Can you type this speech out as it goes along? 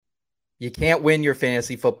You can't win your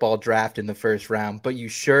fantasy football draft in the first round, but you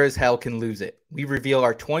sure as hell can lose it. We reveal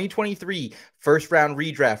our 2023 first round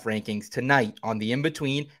redraft rankings tonight on the In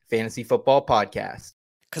Between Fantasy Football Podcast.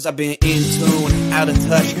 Cause I've been in tune, out of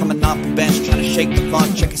touch, coming off the bench, trying to shake the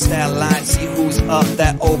funk, check your stat line, see who's up,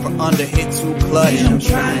 that over, under, hit too clutch. And I'm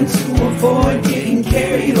trying to avoid getting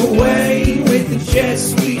carried away with the jet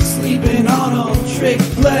sweep, sleeping on a trick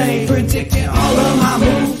play, predicting all of my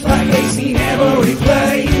moves like they seen every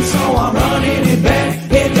play. So I'm running it back,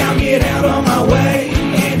 head down, get out of my way.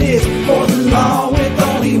 And it's for the law with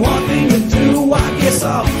only one thing to do. I guess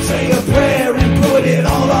I'll say a prayer and put it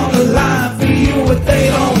all on the line for you. What they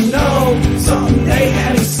don't know, something they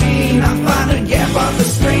haven't seen. I find a gap on the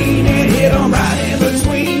screen and hit them right in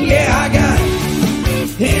between. Yeah, I got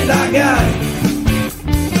it, and I got it.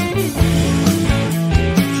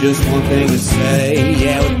 Just one thing to say,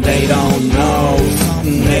 yeah, what they don't know,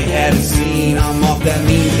 something they haven't seen. I'm off that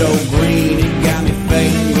mean Joe Green, it got me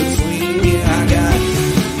fading between. Yeah, I got it,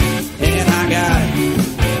 and I got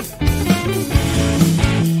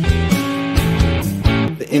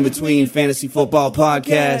it. The In Between Fantasy Football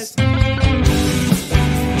Podcast.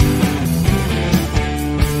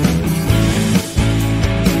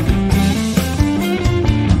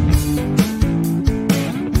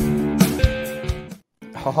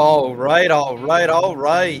 All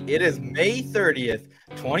right. It is May 30th,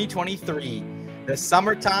 2023. The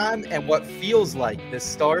summertime and what feels like the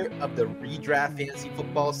start of the redraft fantasy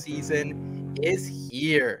football season is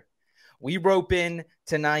here. We rope in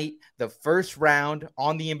tonight the first round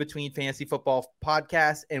on the In Between Fantasy Football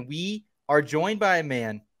Podcast, and we are joined by a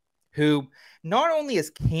man who not only has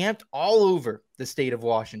camped all over the state of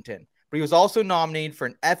Washington, but he was also nominated for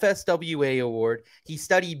an FSWA award. He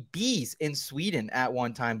studied bees in Sweden at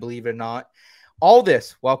one time, believe it or not. All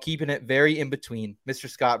this while keeping it very in between. Mr.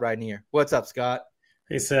 Scott Rynier. What's up, Scott?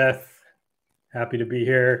 Hey, Seth. Happy to be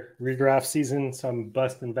here. Redraft season, so I'm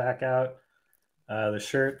busting back out the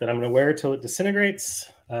shirt that I'm going to wear till it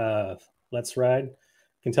disintegrates. Let's ride.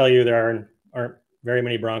 I can tell you there aren't very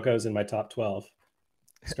many Broncos in my top 12.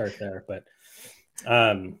 Start there, but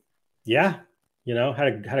yeah. You know,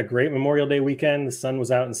 had a great Memorial Day weekend. The sun was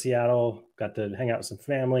out in Seattle. Got to hang out with some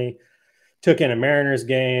family. Took in a Mariners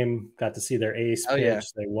game. Got to see their ace pitch. Yeah.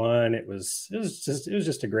 They won. It was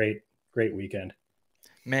just a great weekend.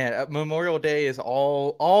 Man, Memorial Day is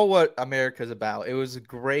all what America's about. It was a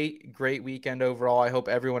great weekend overall. I hope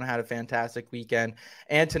everyone had a fantastic weekend.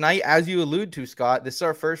 And tonight, as you allude to, Scott, this is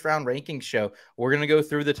our first round rankings show. We're going to go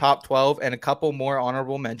through the top 12 and a couple more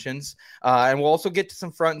honorable mentions. And we'll also get to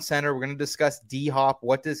some front and center. We're going to discuss D-Hop.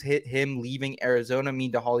 What does him leaving Arizona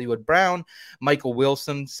mean to Hollywood Brown? Michael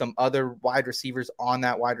Wilson, some other wide receivers on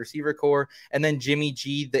that wide receiver core. And then Jimmy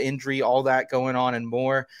G, the injury, all that going on and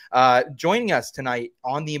more. Joining us tonight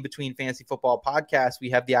on the In Between Fantasy Football Podcast, we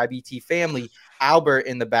have the IBT family, Albert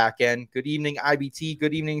in the back end. Good evening, IBT.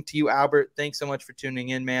 Good evening to you, Albert. Thanks so much for tuning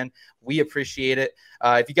in, man. We appreciate it.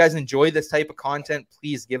 If you guys enjoy this type of content,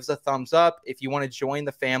 please give us a thumbs up. If you want to join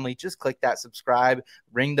the family, just click that subscribe,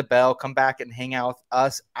 ring the bell, come back and hang out with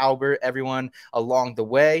us, Albert, everyone along the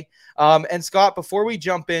way. And Scott, before we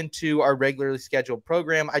jump into our regularly scheduled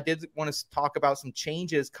program, I did want to talk about some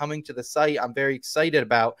changes coming to the site I'm very excited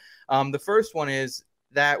about. The first one is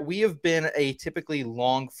that we have been a typically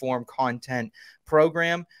long form content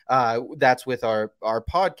program. That's with our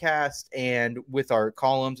podcast and with our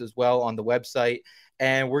columns as well on the website.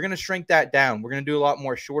 And we're going to shrink that down. We're going to do a lot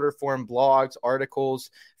more shorter form blogs, articles,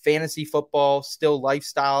 fantasy football, still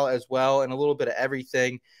lifestyle as well, and a little bit of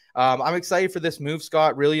everything. I'm excited for this move,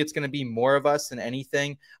 Scott. Really, it's going to be more of us than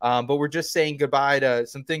anything. But we're just saying goodbye to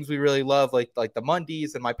some things we really love, like the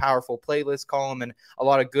Mondays and my powerful playlist column and a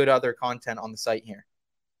lot of good other content on the site here.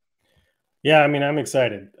 Yeah, I mean, I'm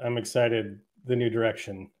excited. The new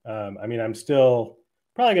direction. I mean, I'm still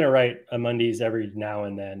probably going to write a Mondays every now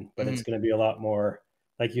and then, but it's going to be a lot more,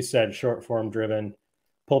 like you said, short form driven.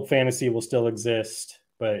 Pulp fantasy will still exist,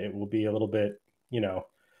 but it will be a little bit,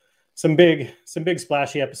 some big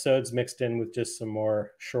splashy episodes mixed in with just some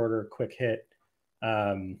more shorter, quick hit,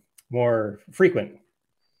 more frequent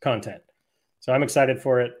content. So I'm excited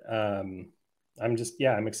for it. I'm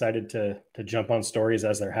excited to jump on stories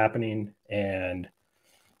as they're happening and,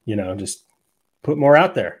 just put more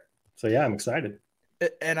out there. So yeah, I'm excited.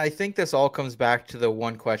 And I think this all comes back to the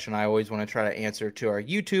one question I always want to try to answer to our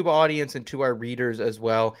YouTube audience and to our readers as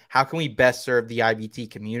well. How can we best serve the IBT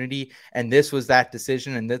community? And this was that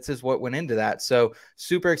decision, and this is what went into that. So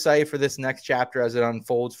super excited for this next chapter as it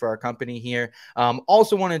unfolds for our company here.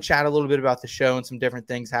 Also want to chat a little bit about the show and some different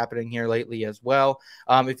things happening here lately as well.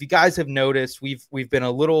 If you guys have noticed, we've been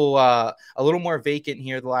a little more vacant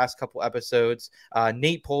here the last couple episodes.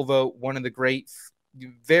 Nate Polvo, one of the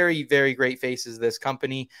very, very great faces of this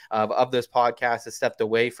company, of this podcast, has stepped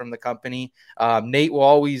away from the company. Nate will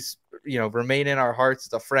always, remain in our hearts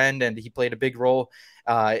as a friend, and he played a big role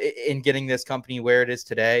in getting this company where it is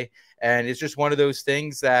today. And it's just one of those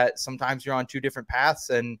things that sometimes you're on two different paths,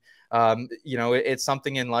 and it's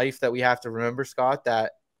something in life that we have to remember, Scott,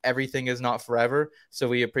 that everything is not forever. So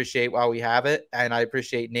we appreciate while we have it. And I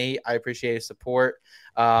appreciate Nate. I appreciate his support.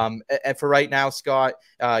 And for right now, Scott,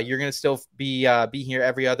 you're going to still be here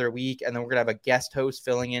every other week. And then we're going to have a guest host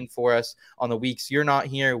filling in for us on the weeks you're not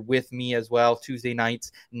here, with me as well. Tuesday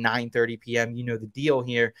nights, 9:30 p.m. You know the deal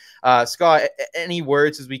here. Scott, any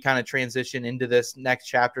words as we kind of transition into this next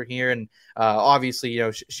chapter here? And obviously,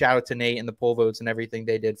 shout out to Nate and the poll votes and everything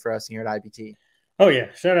they did for us here at IBT. Oh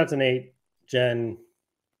yeah. Shout out to Nate, Jen.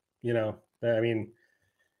 I mean,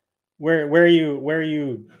 where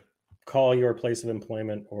you call your place of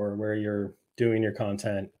employment or where you're doing your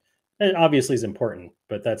content, it obviously is important,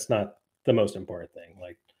 but that's not the most important thing.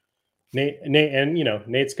 Like Nate and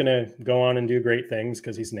Nate's gonna go on and do great things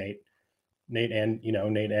because he's Nate and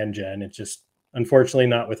Jen. It's just unfortunately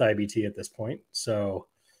not with IBT at this point. So,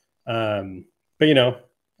 but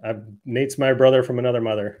Nate's my brother from another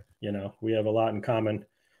mother. We have a lot in common.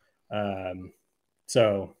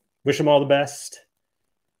 So. Wish them all the best.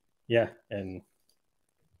 Yeah. And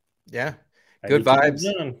yeah, good vibes.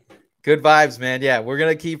 Good vibes, man. Yeah, we're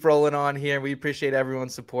going to keep rolling on here. We appreciate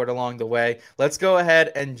everyone's support along the way. Let's go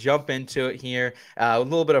ahead and jump into it here. A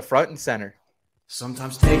little bit of front and center.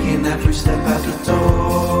 Sometimes taking that first step out the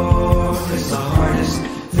door is the hardest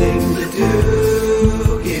thing to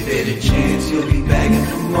do. Give it a chance, you'll be begging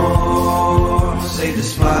for more. Save the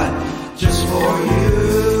spot just for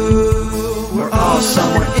you. We're all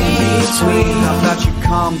somewhere in between. I've got you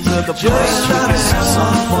come to the place where we have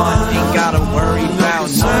some fun. Ain't gotta worry about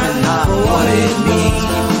knowing not what it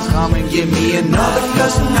means. Come and give me another,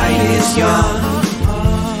 cause the night is young.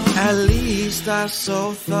 At least I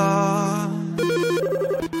so thought.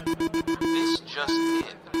 This just in.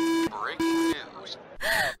 Breaking news.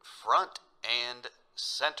 Front and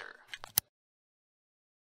center.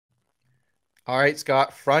 All right,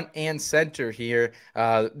 Scott, front and center here.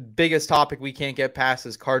 Biggest topic we can't get past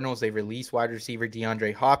is Cardinals. They released wide receiver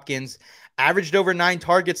DeAndre Hopkins. Averaged over 9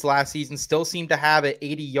 targets last season, still seemed to have it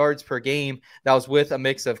 80 yards per game. That was with a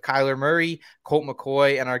mix of Kyler Murray, Colt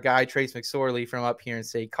McCoy, and our guy Trace McSorley from up here in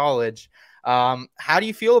State College. How do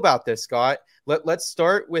you feel about this, Scott? Let's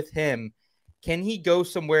start with him. Can he go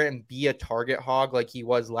somewhere and be a target hog like he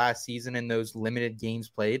was last season in those limited games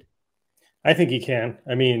played? I think he can.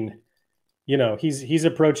 I mean, he's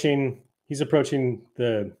approaching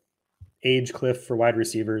the age cliff for wide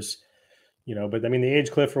receivers, but I mean, the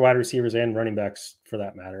age cliff for wide receivers and running backs for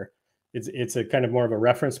that matter, it's a kind of more of a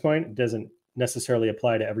reference point. It doesn't necessarily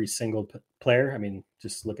apply to every single player. I mean,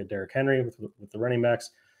 just look at Derrick Henry with the running backs,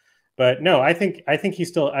 but no, I think I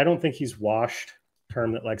don't think he's washed,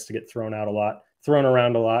 term that likes to get thrown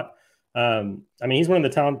around a lot. I mean, he's one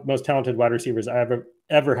of the most talented wide receivers I've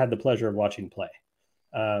ever had the pleasure of watching play.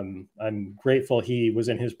 I'm grateful he was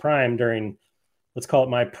in his prime during, let's call it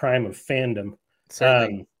my prime of fandom.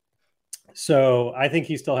 So I think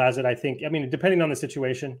he still has it. I mean, depending on the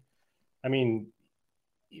situation, I mean,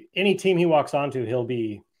 any team he walks onto, he'll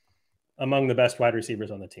be among the best wide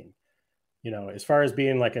receivers on the team. As far as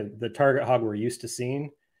being like the target hog we're used to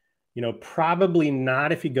seeing, probably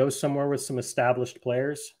not if he goes somewhere with some established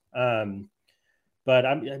players. But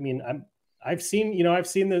I've seen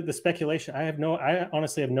the speculation. I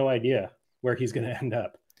honestly have no idea where he's going to end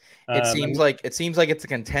up. It seems like it's a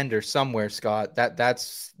contender somewhere, Scott.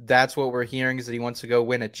 That's what we're hearing, is that he wants to go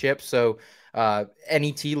win a chip. So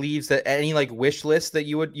any tea leaves, that any like wish list that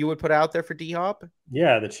you would put out there for D-Hop?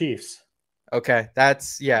 Yeah, the Chiefs. Okay,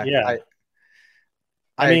 that's yeah.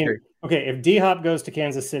 I mean, agree. Okay, if D-Hop goes to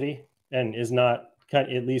Kansas City and is not cut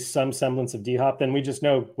at least some semblance of D-Hop, then we just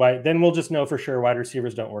know why. Then we'll just know for sure wide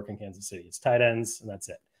receivers don't work in Kansas City. It's tight ends, and that's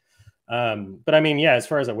it. But I mean, yeah, as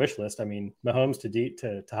far as a wish list, I mean, Mahomes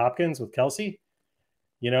to Hopkins with Kelce.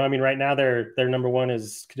 I mean, right now their number one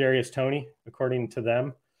is Kadarius Toney, according to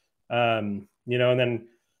them. And then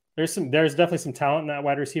there's definitely some talent in that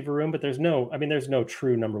wide receiver room, but there's no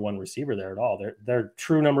true number one receiver there at all. Their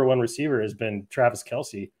true number one receiver has been Travis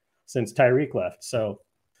Kelce since Tyreek left. So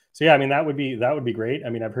yeah, I mean, that would be great. I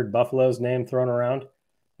mean, I've heard Buffalo's name thrown around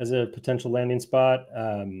as a potential landing spot.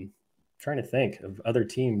 Trying to think of other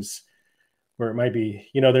teams where it might be,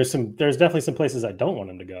 there's definitely some places I don't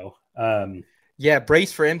want him to go. Yeah,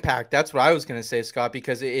 brace for impact. That's what I was going to say, Scott,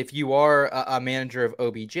 because if you are a manager of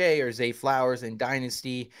OBJ or Zay Flowers in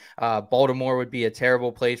Dynasty, Baltimore would be a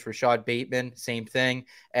terrible place. Rashad Bateman, same thing.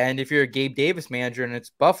 And if you're a Gabe Davis manager and it's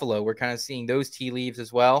Buffalo, we're kind of seeing those tea leaves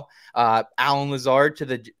as well. Allen Lazard to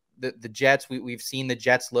the Jets. We've seen the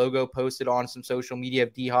Jets logo posted on some social media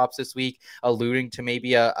of D-Hops this week, alluding to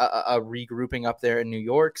maybe a regrouping up there in New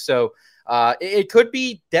York. So it could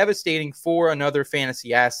be devastating for another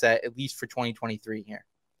fantasy asset, at least for 2023 here.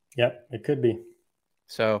 Yep, it could be.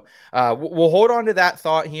 So we'll hold on to that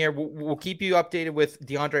thought here. We'll keep you updated with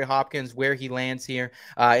DeAndre Hopkins, where he lands here.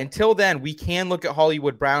 Until then, we can look at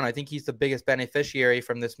Hollywood Brown. I think he's the biggest beneficiary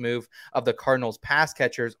from this move of the Cardinals pass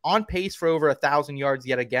catchers, on pace for over 1,000 yards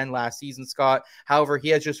yet again last season, Scott. However, he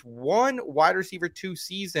has just one wide receiver 2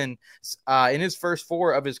 season in his first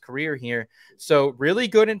 4 of his career here. So really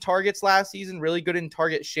good in targets last season, really good in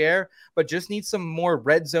target share, but just needs some more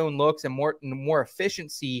red zone looks and more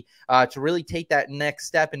efficiency to really take that next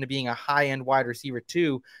step into being a high-end wide receiver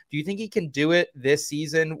 2. Do you think he can do it this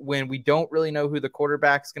season when we don't really know who the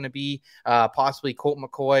quarterback's going to be, possibly Colt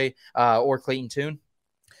McCoy or Clayton Tune?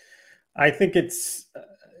 I think it's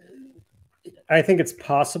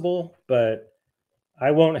possible, but I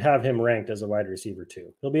won't have him ranked as a wide receiver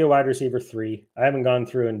 2. He'll be a wide receiver 3. I haven't gone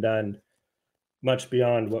through and done much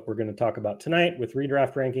beyond what we're going to talk about tonight with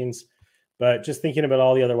redraft rankings, but just thinking about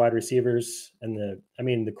all the other wide receivers and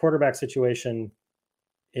the quarterback situation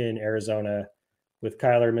in Arizona with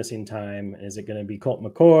Kyler missing time. Is it going to be Colt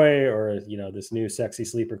McCoy or, this new sexy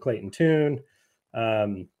sleeper Clayton Tune?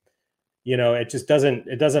 It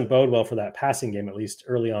doesn't bode well for that passing game, at least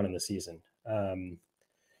early on in the season.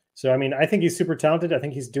 So, I think he's super talented. I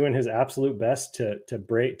think he's doing his absolute best to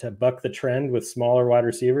buck the trend with smaller wide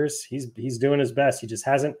receivers. He's doing his best. He just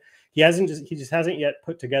hasn't yet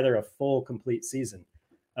put together a full, complete season.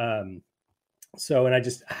 I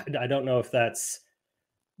don't know if that's,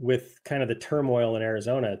 with kind of the turmoil in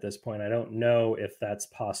Arizona at this point, I don't know if that's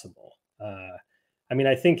possible. I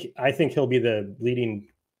think he'll lead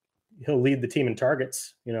the team in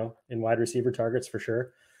targets, in wide receiver targets for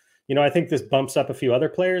sure. I think this bumps up a few other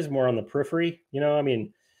players more on the periphery.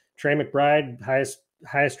 Trey McBride,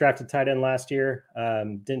 highest drafted tight end last year,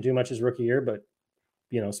 didn't do much his rookie year, but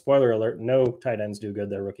spoiler alert, no tight ends do well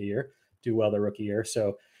their rookie year.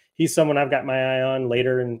 So he's someone I've got my eye on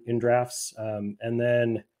later in drafts. And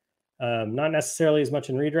then not necessarily as much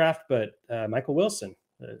in redraft, but Michael Wilson,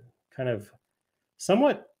 kind of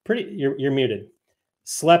somewhat pretty. You're muted.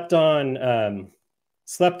 Slept on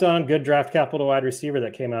good draft capital wide receiver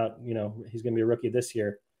that came out. He's going to be a rookie this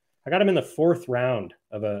year. I got him in the 4th round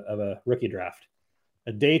of a rookie draft,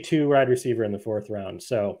 a day 2 wide receiver in the 4th round.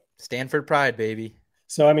 So Stanford pride, baby.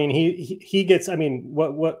 So, he gets,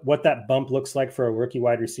 what that bump looks like for a rookie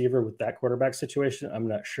wide receiver with that quarterback situation, I'm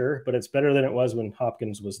not sure, but it's better than it was when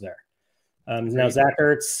Hopkins was there. Now, Zach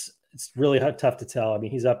Ertz, it's really tough to tell.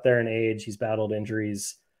 He's up there in age. He's battled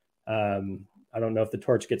injuries. I don't know if the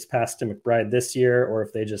torch gets passed to McBride this year or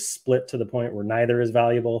if they just split to the point where neither is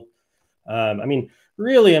valuable.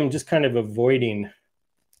 Really, I'm just kind of avoiding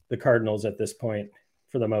the Cardinals at this point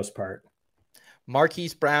for the most part.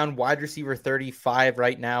 Marquise Brown, wide receiver 35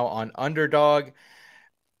 right now on Underdog.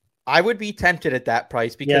 I would be tempted at that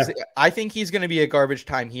price because I think he's going to be a garbage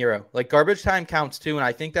time hero. Like, garbage time counts too, and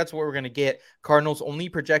I think that's what we're going to get. Cardinals only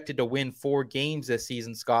projected to win 4 games this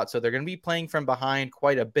season, Scott, so they're going to be playing from behind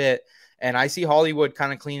quite a bit. And I see Hollywood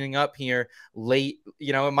kind of cleaning up here late.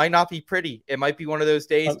 It might not be pretty. It might be one of those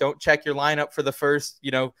days. Don't check your lineup for the first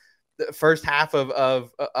half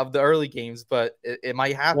of the early games, but it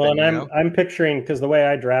might happen. Well, and I'm picturing, because the way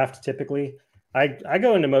I draft typically, I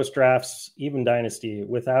go into most drafts, even Dynasty,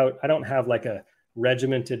 I don't have like a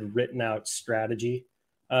regimented, written out strategy.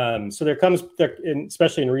 So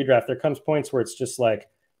especially in redraft, there comes points where it's just like,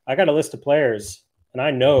 I got a list of players and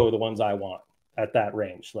I know the ones I want at that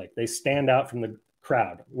range. Like, they stand out from the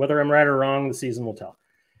crowd. Whether I'm right or wrong, the season will tell.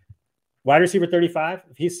 Wide receiver 35,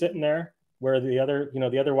 if he's sitting there, where the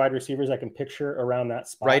other wide receivers I can picture around that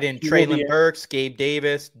spot. Right in Treylon Burks, Gabe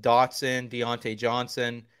Davis, Dotson, Deontay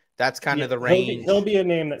Johnson. That's kind of the range. He'll be a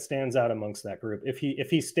name that stands out amongst that group if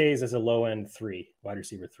he stays as a low end 3, wide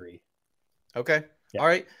receiver 3. Okay. Yeah. All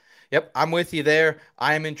right. Yep, I'm with you there.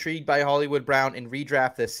 I am intrigued by Hollywood Brown in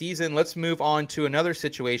redraft this season. Let's move on to another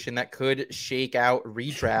situation that could shake out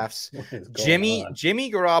redrafts. What is going on? Jimmy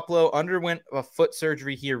Garoppolo underwent a foot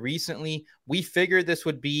surgery here recently. We figured this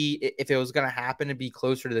would be, if it was going to happen, to be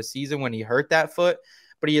closer to the season when he hurt that foot.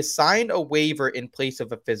 But he assigned a waiver in place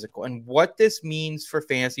of a physical. And what this means for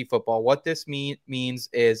fantasy football, what this means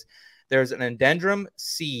is there's an addendum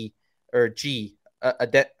C or G,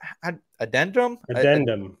 addendum?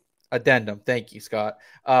 Addendum. Thank you, Scott.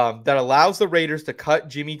 That allows the Raiders to cut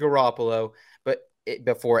Jimmy Garoppolo, but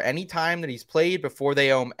before any time that he's played, before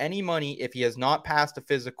they owe him any money, if he has not passed a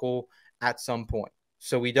physical at some point.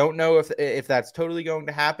 So we don't know if that's totally going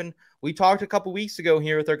to happen. We talked a couple weeks ago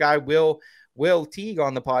here with our guy Will Teague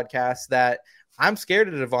on the podcast that I'm scared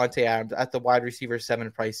of Devontae Adams at the wide receiver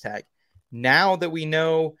 7 price tag. Now that we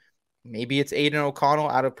know maybe it's Aiden O'Connell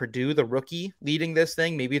out of Purdue, the rookie, leading this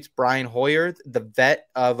thing. Maybe it's Brian Hoyer, the vet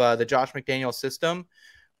of the Josh McDaniels system.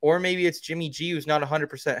 Or maybe it's Jimmy G, who's not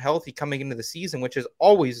 100% healthy coming into the season, which is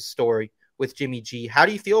always a story with Jimmy G. How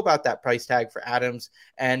do you feel about that price tag for Adams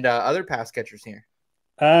and other pass catchers here?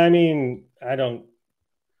 I mean, I don't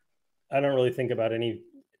really think about any.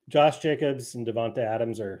 Josh Jacobs and Devonta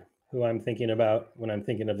Adams are who I'm thinking about when I'm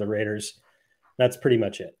thinking of the Raiders. That's pretty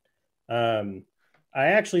much it. I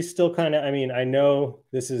actually still kind of, I mean, I know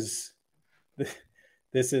this is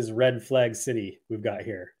red flag city we've got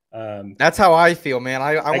here. That's how I feel, man.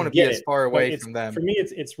 I want to be as far away from them. For me,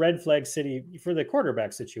 it's red flag city for the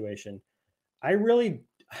quarterback situation. I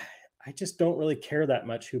just don't really care that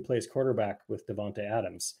much who plays quarterback with Devonta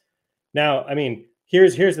Adams. Now, I mean,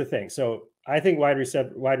 here's the thing. So I think wide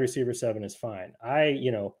receiver 7 is fine.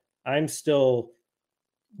 I'm still,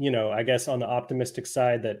 I guess on the optimistic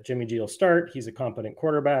side that Jimmy G will start. He's a competent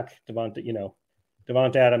quarterback.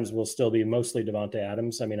 Devonta Adams will still be mostly Devonta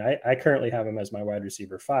Adams. I mean, I currently have him as my wide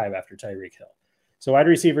receiver 5 after Tyreek Hill. So wide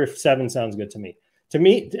receiver 7 sounds good to me. To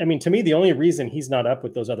me, the only reason he's not up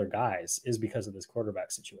with those other guys is because of this quarterback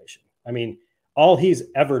situation. I mean, all he's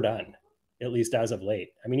ever done, at least as of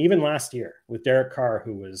late. I mean, even last year with Derek Carr,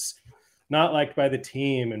 who was not liked by the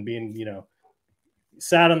team and being,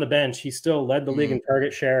 sat on the bench, he still led the league in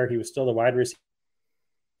target share. He was still the wide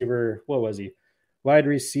receiver. What was he? Wide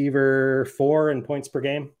receiver 4 in points per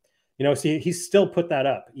game. So he's still put that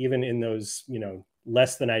up even in those,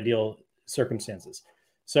 less than ideal circumstances.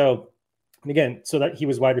 So again, so that he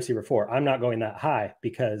was wide receiver 4. I'm not going that high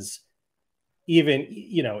because even,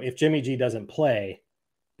 if Jimmy G doesn't play,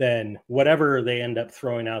 then whatever they end up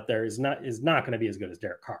throwing out there is not going to be as good as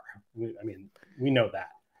Derek Carr. I mean, we know that.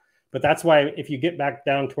 But that's why if you get back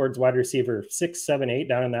down towards wide receiver 6, 7, 8,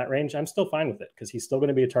 down in that range, I'm still fine with it because he's still going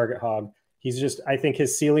to be a target hog. He's just, I think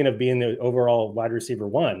his ceiling of being the overall wide receiver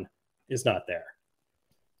 1 is not there.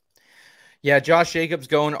 Yeah, Josh Jacobs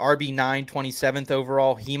going RB9, 27th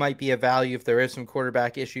overall. He might be a value if there is some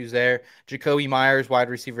quarterback issues there. Jacoby Myers, wide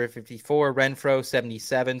receiver 54. Renfro,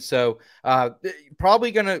 77. So probably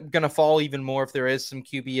gonna fall even more if there is some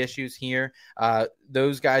QB issues here.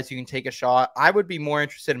 Those guys you can take a shot. I would be more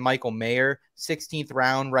interested in Michael Mayer, 16th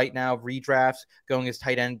round right now of redrafts, going as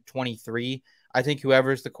tight end 23. I think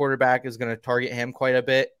whoever's the quarterback is going to target him quite a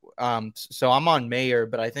bit. So I'm on Mayer,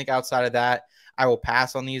 but I think outside of that, I will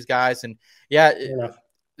pass on these guys. And yeah,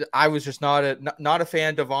 I was just not a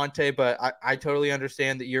fan of Devontae, but I totally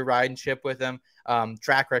understand that you're riding ship with him.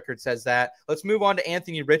 Track record says that. Let's move on to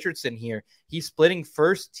Anthony Richardson here. He's splitting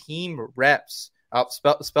first team reps.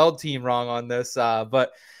 Spelled team wrong on this.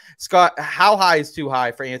 But Scott, how high is too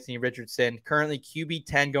high for Anthony Richardson? Currently QB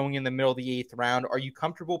 10 going in the middle of the 8th round. Are you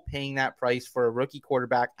comfortable paying that price for a rookie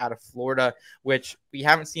quarterback out of Florida, which we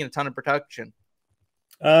haven't seen a ton of production?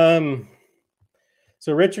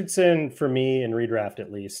 So Richardson for me in redraft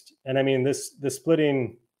at least. And I mean, the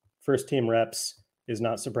splitting first team reps is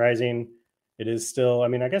not surprising. It is still, I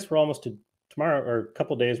mean, I guess we're almost to tomorrow or a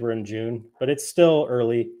couple days we're in June, but it's still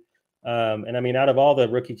early. And I mean, out of all the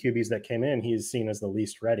rookie QBs that came in, he's seen as the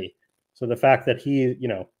least ready. So the fact that he,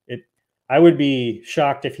 I would be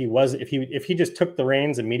shocked if he just took the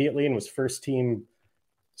reins immediately and was first team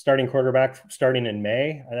starting quarterback starting in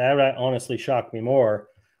May. That would honestly shock me more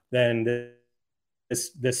than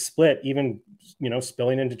this split, even,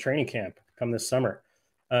 spilling into training camp come this summer.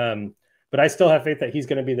 But I still have faith that he's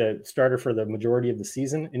going to be the starter for the majority of the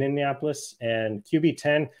season in Indianapolis. And QB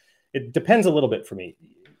 10, it depends a little bit for me.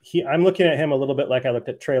 I'm looking at him a little bit like I looked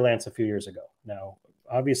at Trey Lance a few years ago. Now,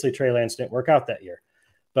 obviously Trey Lance didn't work out that year,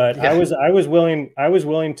 but yeah. I was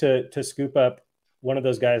willing to scoop up one of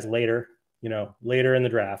those guys later in the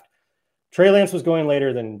draft. Trey Lance was going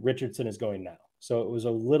later than Richardson is going now. So it was a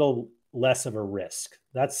little less of a risk.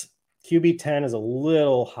 That's QB 10 is a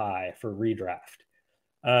little high for redraft.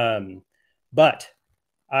 But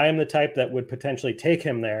I am the type that would potentially take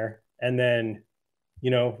him there and then,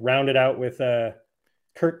 round it out with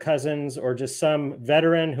Kirk Cousins or just some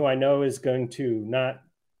veteran who I know is going to not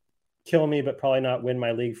kill me, but probably not win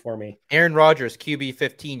my league for me. Aaron Rodgers, QB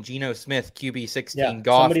 15, Geno Smith, QB 16, Yeah,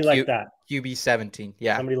 Goff, somebody like that. QB 17.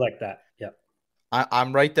 Yeah. Somebody like that. Yeah.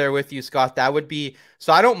 I'm right there with you, Scott. That would be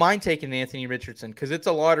so. I don't mind taking Anthony Richardson because it's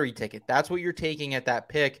a lottery ticket. That's what you're taking at that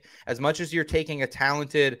pick. As much as you're taking a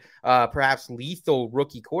talented, perhaps lethal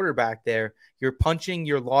rookie quarterback there, you're punching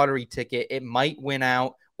your lottery ticket. It might win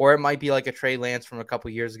out, or it might be like a Trey Lance from a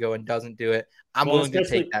couple years ago and doesn't do it. I'm willing to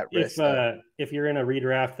take that risk. If you're in a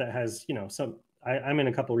redraft that has, I'm in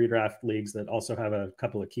a couple redraft leagues that also have a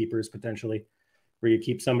couple of keepers potentially, where you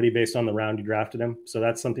keep somebody based on the round you drafted them. So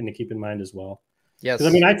that's something to keep in mind as well. Yes.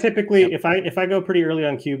 Because I typically, if I go pretty early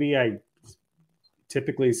on QB, I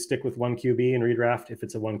typically stick with one QB in redraft if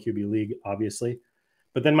it's a one QB league, obviously.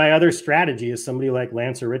 But then my other strategy is somebody like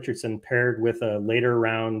Lance or Richardson paired with a later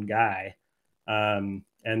round guy,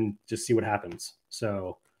 and just see what happens.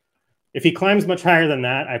 So if he climbs much higher than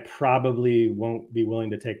that, I probably won't be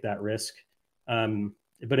willing to take that risk.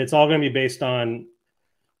 But it's all going to be based on,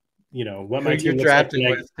 what my team looks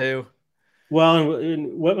like too. Well,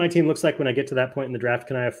 and what my team looks like when I get to that point in the draft.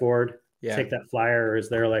 Can I afford to take that flyer, or is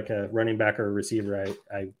there like a running back or a receiver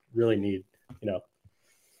I really need,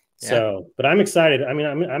 So, but I'm excited.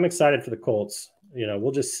 I'm excited for the Colts.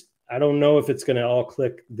 I don't know if it's going to all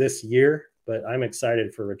click this year, but I'm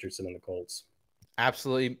excited for Richardson and the Colts.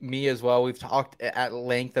 Absolutely. Me as well. We've talked at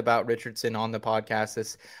length about Richardson on the podcast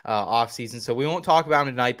this offseason, so we won't talk about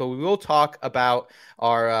him tonight, but we will talk about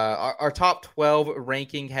our top 12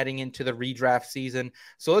 ranking heading into the redraft season.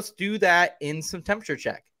 So let's do that in some temperature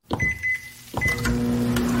check.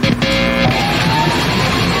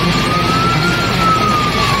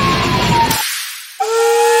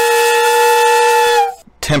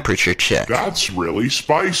 Temperature check. That's really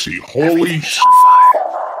spicy. Holy shit.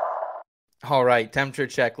 All right, temperature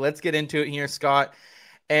check. Let's get into it here, Scott.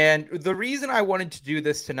 And the reason I wanted to do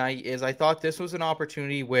this tonight is I thought this was an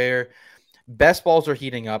opportunity where best balls are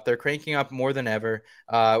heating up. They're cranking up more than ever.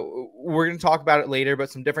 We're going to talk about it later, but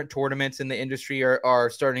some different tournaments in the industry are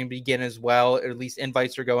starting to begin as well. Or at least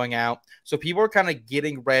invites are going out. So people are kind of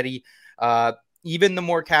getting ready. Even the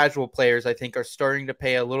more casual players, I think, are starting to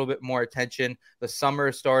pay a little bit more attention. The summer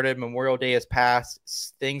has started. Memorial Day has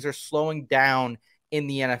passed. Things are slowing down in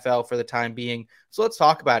the NFL for the time being. So let's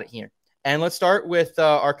talk about it here. And let's start with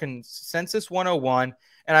our consensus 101.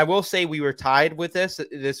 And I will say we were tied with this.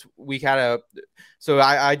 This week so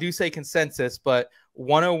I do say consensus, but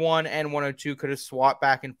 101 and 102 could have swapped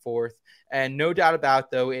back and forth. And no doubt about,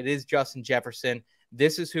 though, it is Justin Jefferson.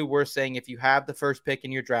 This is who we're saying if you have the first pick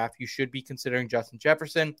in your draft, you should be considering Justin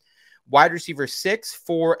Jefferson. Wide receiver 6,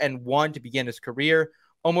 4, and 1 to begin his career.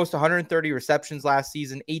 Almost 130 receptions last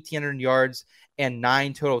season, 1,800 yards, and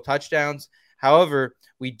 9 total touchdowns. However,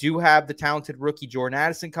 we do have the talented rookie Jordan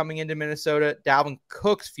Addison coming into Minnesota. Dalvin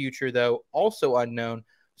Cook's future, though, also unknown.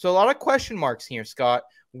 So a lot of question marks here, Scott,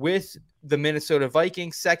 with the Minnesota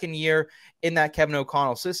Vikings, second year in that Kevin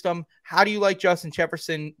O'Connell system. How do you like Justin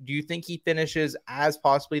Jefferson? Do you think he finishes as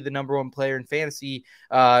possibly the number one player in fantasy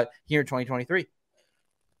here in 2023?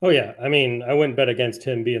 Oh, yeah. I wouldn't bet against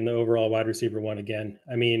him being the overall wide receiver 1 again.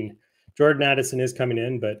 Jordan Addison is coming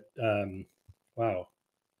in, but wow.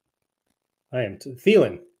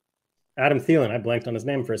 Thielen. Adam Thielen. I blanked on his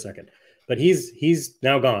name for a second. But he's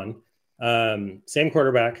now gone. Same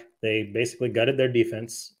quarterback. They basically gutted their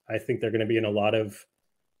defense. I think they're going to be in a lot of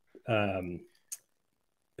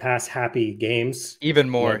pass-happy games. Even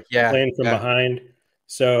more, playing from behind.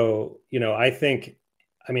 So, I think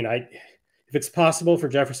if it's possible for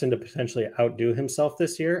Jefferson to potentially outdo himself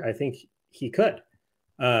this year, I think he could.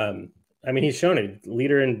 He's shown it.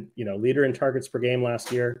 Leader in targets per game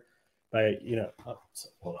last year. Hold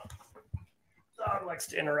on. Dog likes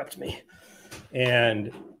to interrupt me,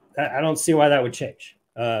 and I don't see why that would change.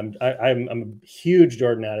 I'm a huge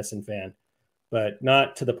Jordan Addison fan, but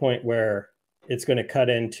not to the point where it's going to cut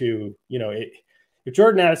into if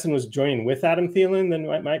Jordan Addison was joining with Adam Thielen, then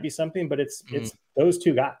it might be something. But it's those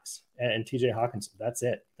two guys. And TJ Hawkinson, that's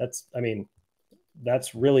it.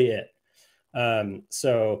 That's really it.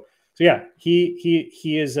 So yeah, he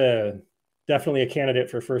is definitely a candidate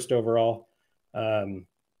for first overall.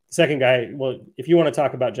 Second guy, well, if you want to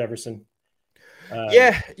talk about Jefferson,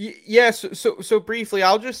 Yeah. So briefly,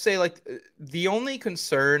 I'll just say like the only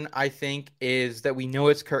concern I think is that we know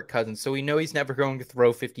it's Kirk Cousins, so we know he's never going to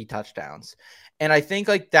throw 50 touchdowns, and I think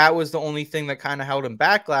like that was the only thing that kind of held him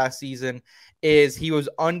back last season. Is he was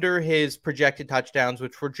under his projected touchdowns,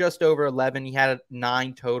 which were just over 11. He had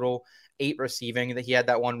 9 total, 8 receiving. That he had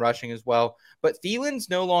that 1 rushing as well. But Thielen's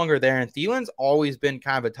no longer there, and Thielen's always been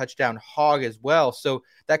kind of a touchdown hog as well. So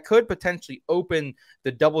that could potentially open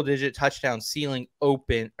the double-digit touchdown ceiling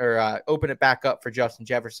open it back up for Justin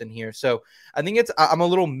Jefferson here. So I think I'm a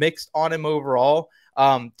little mixed on him overall.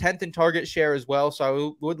 10th in target share as well. So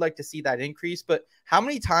I would like to see that increase. But how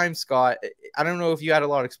many times, Scott, I don't know if you had a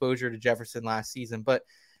lot of exposure to Jefferson last season, but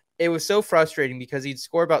it was so frustrating because he'd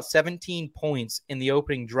score about 17 points in the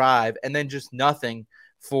opening drive and then just nothing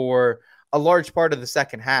for a large part of the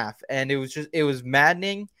second half. And it was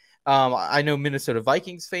maddening. I know Minnesota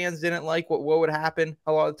Vikings fans didn't like what would happen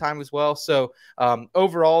a lot of the time as well. So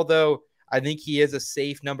overall, though, I think he is a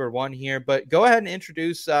safe number 1 here. But go ahead and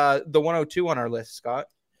introduce the 102 on our list, Scott.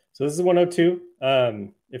 So this is 102.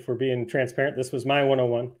 If we're being transparent, this was my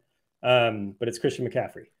 101. But it's Christian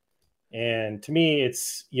McCaffrey. And to me,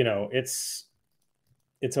 it's a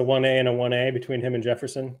 1A and a 1A between him and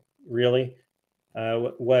Jefferson, really.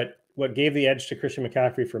 What gave the edge to Christian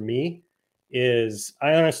McCaffrey for me is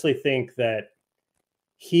I honestly think that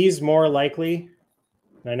he's more likely,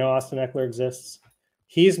 and I know Austin Ekeler exists,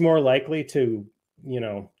 he's more likely to,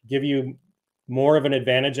 give you more of an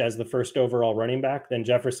advantage as the first overall running back than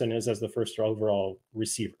Jefferson is as the first overall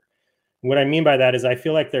receiver. What I mean by that is I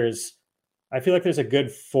feel like there's a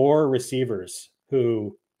good 4 receivers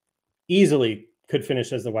who easily could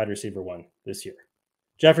finish as the wide receiver 1 this year.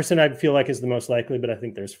 Jefferson, I feel like, is the most likely, but I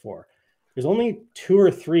think there's 4. There's only 2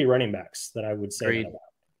 or 3 running backs that I would say that about.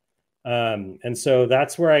 And so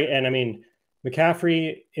that's where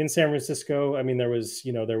McCaffrey in San Francisco,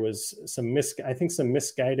 there was some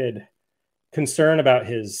misguided concern about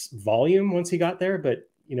his volume once he got there, but,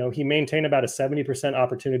 he maintained about a 70%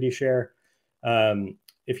 opportunity share.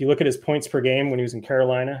 If you look at his points per game when he was in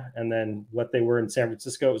Carolina and then what they were in San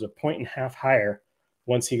Francisco, it was 1.5 points higher.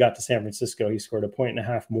 Once he got to San Francisco, he scored 1.5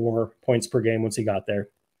 points more points per game once he got there.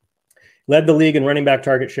 Led the league in running back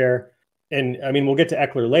target share. And we'll get to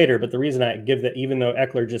Ekeler later, but the reason I give that, even though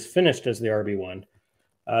Ekeler just finished as the RB1,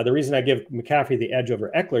 the reason I give McCaffrey the edge over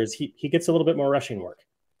Ekeler is he gets a little bit more rushing work.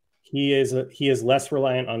 He is less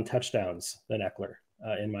reliant on touchdowns than Ekeler,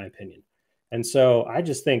 in my opinion. And so I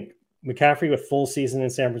just think McCaffrey with full season in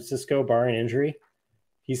San Francisco, barring injury,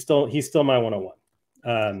 he's still my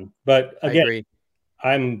 101. But again,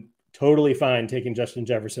 I'm totally fine taking Justin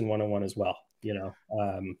Jefferson 101 as well,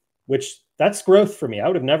 which that's growth for me. I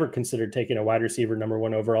would have never considered taking a wide receiver number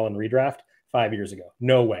 1 overall in redraft 5 years ago.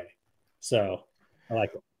 No way. So I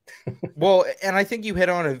like it. Well, and I think you hit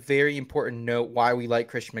on a very important note why we like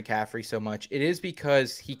Christian McCaffrey so much. It is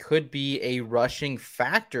because he could be a rushing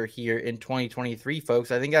factor here in 2023, folks.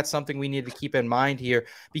 I think that's something we need to keep in mind here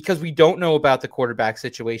because we don't know about the quarterback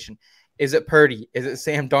situation. Is it Purdy? Is it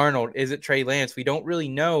Sam Darnold? Is it Trey Lance? We don't really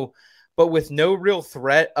know. But with no real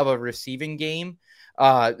threat of a receiving game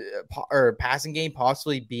or passing game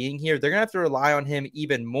possibly being here, they're going to have to rely on him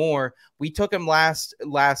even more. We took him last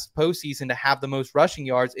postseason to have the most rushing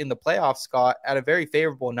yards in the playoffs, Scott, at a very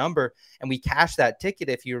favorable number. And we cashed that ticket,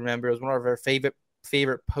 if you remember. It was one of our favorite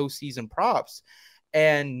postseason props.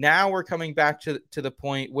 And now we're coming back to the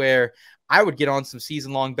point where I would get on some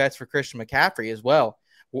season-long bets for Christian McCaffrey as well.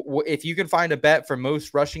 If you can find a bet for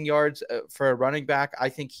most rushing yards for a running back, I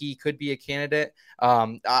think he could be a candidate.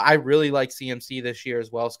 I really like CMC this year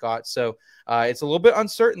as well, Scott. So it's a little bit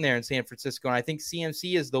uncertain there in San Francisco. And I think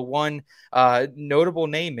CMC is the one notable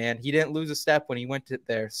name, man. He didn't lose a step when he went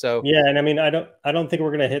there. So yeah. And I don't think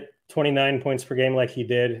we're going to hit 29 points per game like he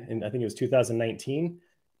did. And I think it was 2019.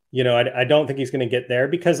 I don't think he's going to get there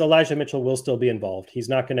because Elijah Mitchell will still be involved. He's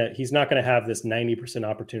not going to have this 90%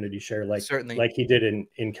 opportunity share like he did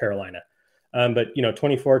in Carolina. But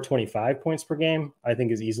 24, 25 points per game, I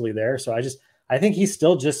think is easily there. So I think he's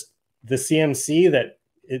still just the CMC that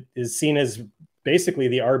it is seen as basically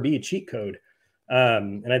the RB cheat code.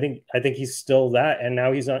 And I think he's still that. And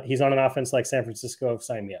now he's on an offense like San Francisco.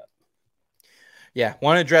 Sign me up. Yeah,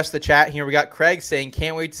 want to address the chat here. We got Craig saying,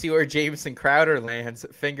 can't wait to see where Jamison Crowder lands.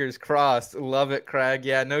 Fingers crossed. Love it, Craig.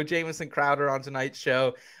 Yeah, no Jamison Crowder on tonight's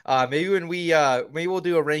show. Maybe when maybe we'll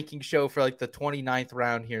do a ranking show for like the 29th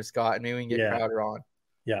round here, Scott, and maybe we can get Crowder on.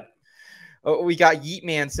 Yeah. We got Yeet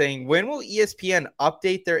Man saying, when will ESPN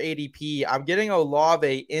update their ADP? I'm getting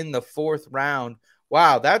Olave in the 4th round.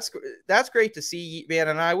 Wow, that's great to see, Yeet Man.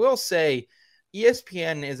 And I will say,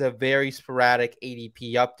 ESPN is a very sporadic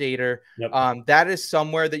ADP updater. Yep. That is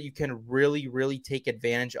somewhere that you can really, really take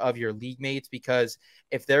advantage of your league mates, because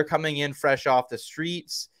if they're coming in fresh off the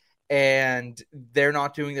streets and they're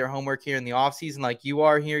not doing their homework here in the offseason like you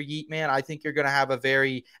are here, Yeet Man, I think you're going to have a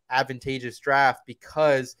very advantageous draft,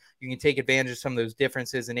 because you can take advantage of some of those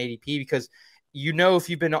differences in ADP, because if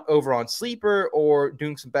you've been over on Sleeper or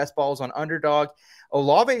doing some best balls on Underdog,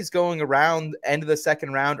 Olave is going around end of the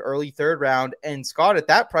second round, early third round. And Scott, at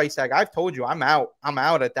that price tag, I've told you I'm out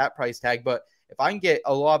at that price tag. But if I can get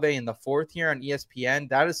Olave in the fourth here on ESPN,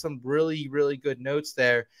 that is some really, really good notes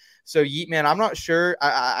there. So, Yeet Man, I'm not sure.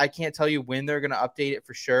 I can't tell you when they're going to update it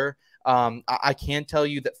for sure. I can tell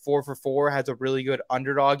you that 4for4 has a really good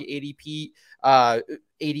Underdog ADP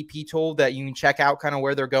tool that you can check out kind of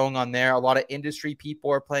where they're going on there. A lot of industry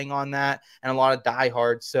people are playing on that, and a lot of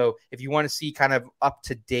diehards. So if you want to see kind of up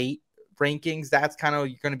to date rankings, that's kind of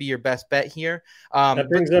going to be your best bet here. That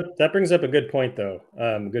brings up a good point, though.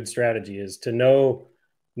 Good strategy is to know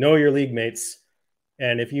your league mates.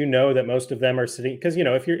 And if you know that most of them are sitting, because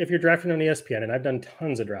if you're drafting on ESPN, and I've done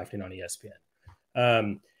tons of drafting on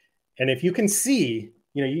ESPN, and if you can see,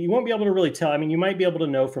 you won't be able to really tell. I mean, you might be able to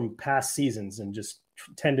know from past seasons and just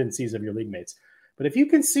tendencies of your league mates. But if you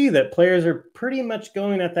can see that players are pretty much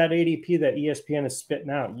going at that ADP that ESPN is spitting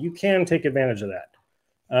out, you can take advantage of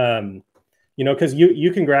that. Because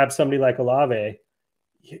you can grab somebody like Olave,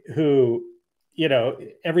 who,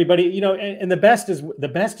 everybody, and the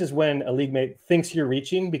best is when a league mate thinks you're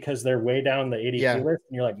reaching because they're way down the ADP list,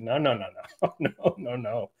 and you're like,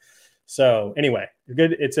 no. So anyway,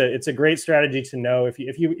 good. It's a great strategy to know if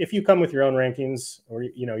you come with your own rankings or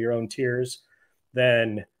your own tiers,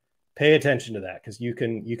 then pay attention to that, because you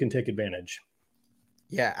can take advantage.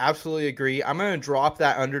 Yeah, absolutely agree. I'm going to drop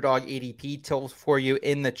that Underdog ADP tool for you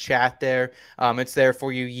in the chat there. It's there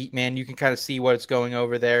for you, Yeet Man. You can kind of see what's going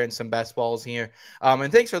over there and some best balls here.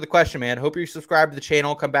 And thanks for the question, man. Hope you're subscribed to the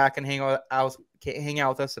channel. Come back and hang out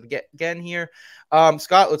with us again here.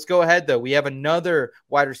 Scott, let's go ahead, though. We have another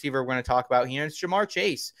wide receiver we're going to talk about here. It's Ja'Marr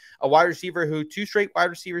Chase, a wide receiver who 2 straight wide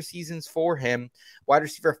receiver seasons for him, wide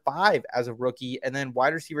receiver 5 as a rookie, and then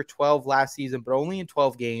wide receiver 12 last season, but only in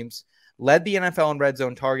 12 games. Led the NFL in red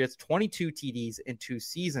zone targets, 22 TDs in 2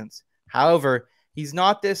 seasons. However, he's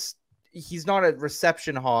not a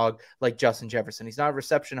reception hog like Justin Jefferson. He's not a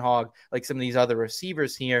reception hog like some of these other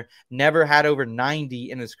receivers here. Never had over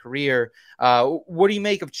 90 in his career. What do you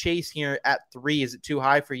make of Chase here at 3? Is it too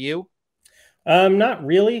high for you? Not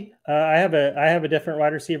really. I have a different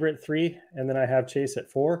wide receiver at 3, and then I have Chase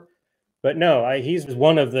at 4. But no, he's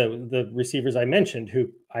one of the receivers I mentioned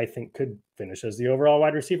who I think could finish as the overall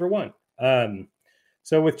wide receiver 1.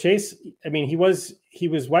 So with Chase, I mean, he was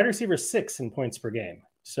wide receiver 6 in points per game.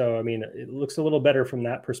 So, I mean, it looks a little better from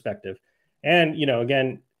that perspective. And,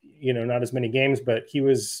 again, not as many games, but he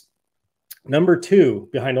was number 2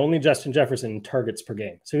 behind only Justin Jefferson in targets per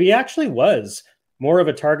game. So he actually was more of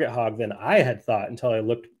a target hog than I had thought until I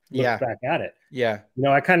looked back at it. Yeah.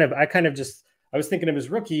 I was thinking of his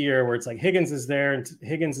rookie year where it's like Higgins is there, and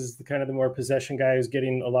Higgins is the more possession guy who's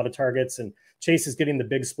getting a lot of targets, and Chase is getting the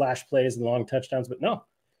big splash plays and long touchdowns. But no,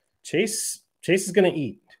 Chase is going to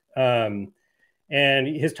eat. And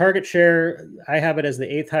his target share, I have it as the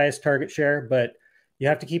 8th highest target share, but you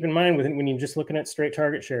have to keep in mind when you're just looking at straight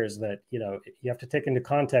target shares that, you have to take into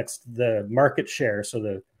context the market share.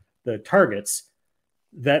 So the targets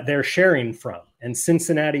that they're sharing from, and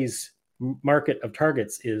Cincinnati's market of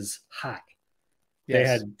targets is high.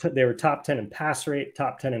 Yes. They were top 10 in pass rate,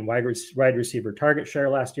 top 10 in wide receiver target share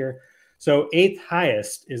last year. So 8th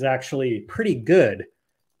highest is actually pretty good.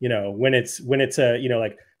 When it's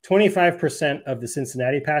like 25% of the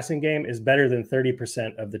Cincinnati passing game is better than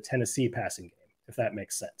 30% of the Tennessee passing game, if that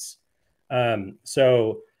makes sense.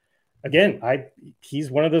 So again, he's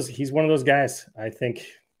one of those guys. I think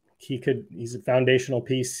he's a foundational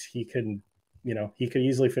piece. He could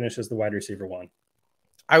easily finish as the wide receiver 1.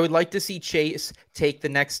 I would like to see Chase take the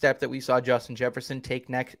next step that we saw Justin Jefferson take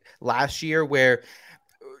last year, where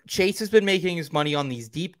Chase has been making his money on these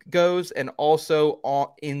deep goes and also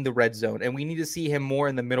in the red zone. And we need to see him more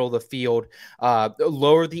in the middle of the field,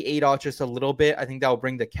 lower the ADOT just a little bit. I think that will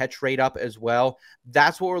bring the catch rate up as well.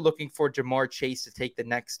 That's what we're looking for Ja'Marr Chase to take the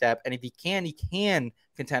next step. And if he can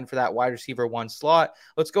contend for that wide receiver 1 slot.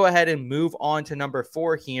 Let's go ahead and move on to number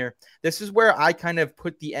 4 here. This is where I kind of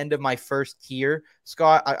put the end of my first tier,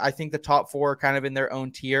 Scott. I think the top 4 are kind of in their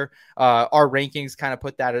own tier. Our rankings kind of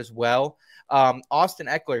put that as well. Austin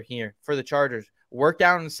Ekeler here for the Chargers. Worked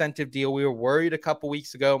out an incentive deal. We were worried a couple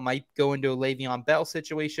weeks ago might go into a Le'Veon Bell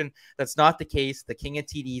situation. That's not the case. The king of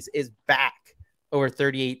TDs is back. over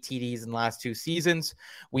 38 TDs in the last 2 seasons.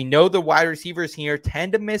 We know the wide receivers here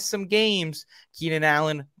tend to miss some games. Keenan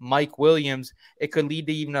Allen, Mike Williams. It could lead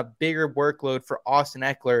to even a bigger workload for Austin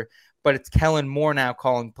Ekeler, but it's Kellen Moore now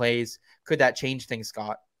calling plays. Could that change things,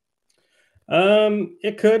 Scott?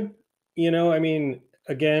 It could. I mean,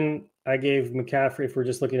 again, I gave McCaffrey, if we're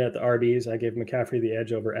just looking at the RBs, I gave McCaffrey the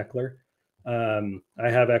edge over Ekeler. I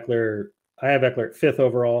have Ekeler at 5th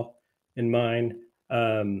overall in mine.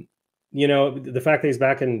 The fact that he's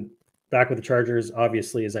back with the Chargers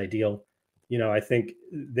obviously is ideal. I think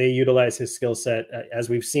they utilize his skill set, as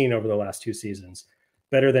we've seen over the last 2 seasons,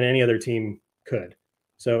 better than any other team could.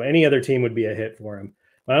 So any other team would be a hit for him.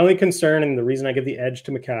 My only concern, and the reason I give the edge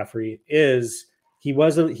to McCaffrey, is he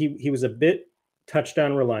was a bit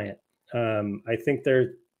touchdown reliant. I think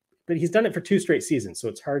but he's done it for 2 straight seasons, so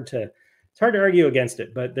it's hard to argue against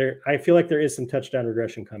it. But I feel like there is some touchdown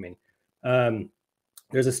regression coming.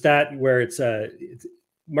 There's a stat where it's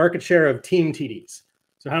market share of team TDs.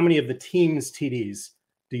 So how many of the team's TDs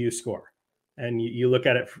do you score? And you look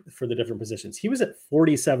at it for the different positions. He was at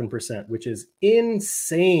 47%, which is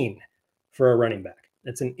insane for a running back.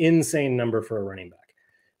 It's an insane number for a running back.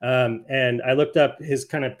 And I looked up his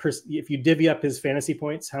kind of, if you divvy up his fantasy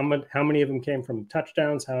points, how many of them came from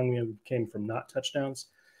touchdowns? How many of them came from not touchdowns?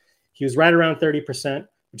 He was right around 30%,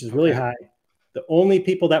 which is really high. The only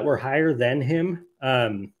people that were higher than him,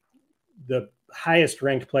 the highest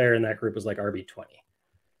ranked player in that group was like RB20.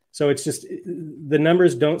 So it's just, the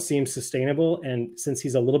numbers don't seem sustainable. And since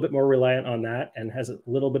he's a little bit more reliant on that and has a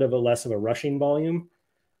little bit of a less of a rushing volume,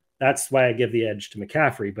 that's why I give the edge to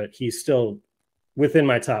McCaffrey, but he's still within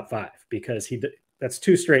my top 5 because that's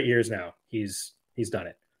 2 straight years now. He's done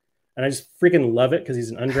it. And I just freaking love it because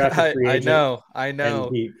he's an undrafted free agent. I know.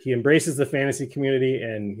 And he embraces the fantasy community,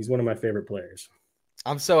 and he's one of my favorite players.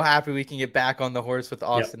 I'm so happy we can get back on the horse with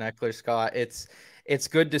Austin Ekeler, Scott. It's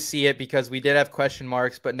good to see it because we did have question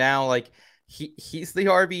marks, but now like he's the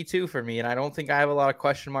RB2 for me, and I don't think I have a lot of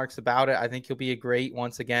question marks about it. I think he'll be a great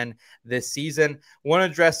once again this season. Want to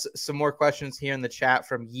address some more questions here in the chat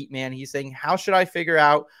from Yeet Man. He's saying, how should I figure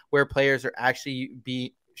out where players are actually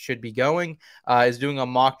should be going? Is doing a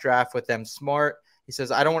mock draft with them smart? He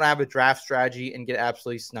says, I don't want to have a draft strategy and get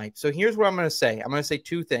absolutely sniped. So here's what I'm going to say. I'm going to say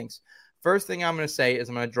 2 things. First thing I'm going to say is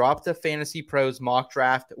I'm going to drop the Fantasy Pros mock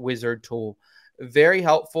draft wizard tool. Very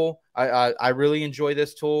helpful. I really enjoy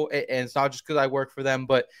this tool, and it's not just because I work for them,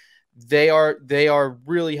 but they are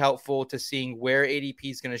really helpful to seeing where ADP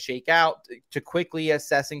is going to shake out, to quickly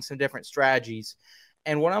assessing some different strategies.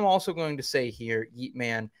 And what I'm also going to say here, Yeet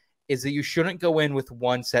Man, is that you shouldn't go in with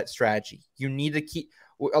one set strategy. You need to keep.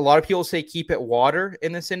 A lot of people say keep it water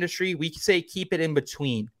in this industry. We say keep it in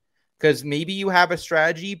between, because maybe you have a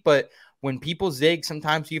strategy, but when people zig,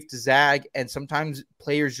 sometimes you have to zag, and sometimes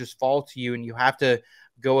players just fall to you, and you have to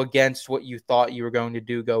go against what you thought you were going to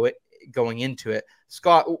do going into it.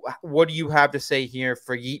 Scott, what do you have to say here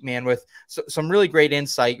for Yeet Man with some really great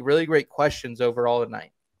insight, really great questions overall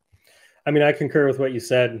tonight? I mean, I concur with what you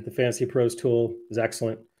said. The Fantasy Pros tool is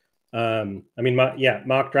excellent.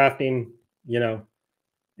 Mock drafting,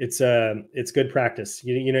 it's good practice.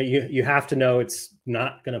 You have to know it's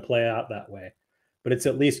not going to play out that way, but it's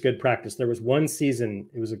at least good practice. There was one season,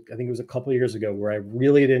 I think it was a couple of years ago, where I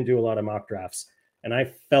really didn't do a lot of mock drafts, and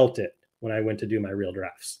I felt it when I went to do my real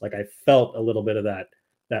drafts. Like I felt a little bit of that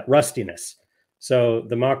rustiness. So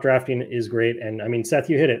the mock drafting is great. And I mean, Seth,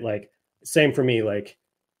 you hit it. Like same for me. Like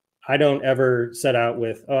I don't ever set out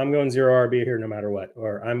with, I'm going 0 RB here no matter what,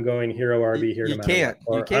 or I'm going hero RB here no matter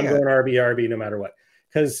what, or I'm going RB no matter what.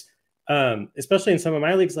 Because especially in some of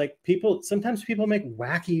my leagues, like sometimes people make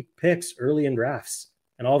wacky picks early in drafts,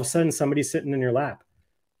 and all of a sudden somebody's sitting in your lap,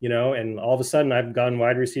 and all of a sudden I've gone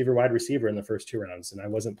wide receiver in the first 2 rounds, and I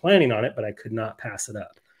wasn't planning on it, but I could not pass it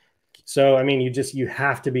up. So, I mean, you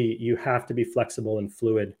have to be flexible and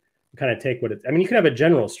fluid and kind of take what you can have a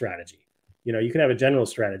general strategy, you can have a general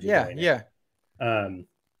strategy. Yeah.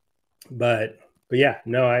 But yeah,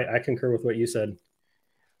 no, I concur with what you said.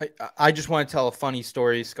 I just want to tell a funny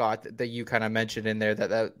story, Scott, that you kind of mentioned in there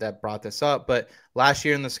that brought this up. But last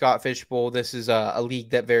year in the Scott Fish Bowl, this is a league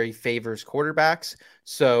that very favors quarterbacks.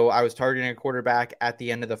 So I was targeting a quarterback at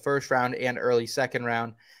the end of the first round and early second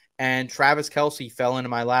round. And Travis Kelce fell into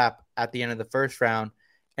my lap at the end of the first round.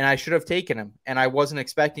 And I should have taken him. And I wasn't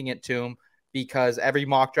expecting it to him because every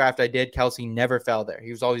mock draft I did, Kelce never fell there. He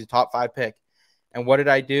was always a top 5 pick. And what did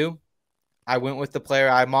I do? I went with the player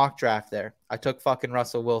I mock draft there. I took fucking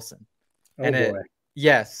Russell Wilson. And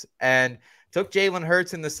yes. And took Jalen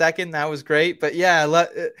Hurts in the second. That was great. But yeah,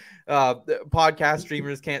 podcast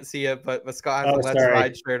streamers can't see it, but Scott has a Let's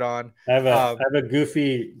Ride shirt on. I have a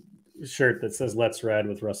goofy shirt that says "Let's Red"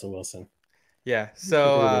 with Russell Wilson. Yeah.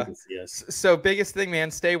 So biggest thing,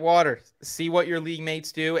 man, stay water. See what your league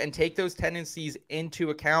mates do and take those tendencies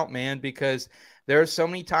into account, man, because there are so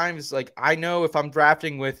many times, like, I know if I'm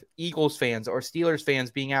drafting with Eagles fans or Steelers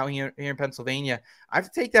fans being out here in Pennsylvania, I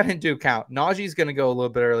have to take that into account. Najee's going to go a little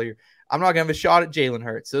bit earlier. I'm not going to have a shot at Jalen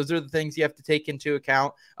Hurts. Those are the things you have to take into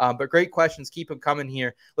account. But great questions. Keep them coming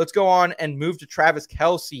here. Let's go on and move to Travis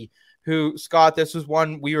Kelce, who, Scott, this was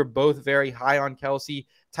one we were both very high on. Kelce,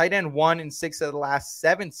 tight end 1 in 6 of the last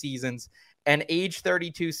 7 seasons. And age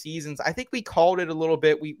 32 seasons, I think we called it a little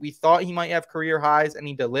bit. We thought he might have career highs, and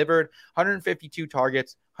he delivered 152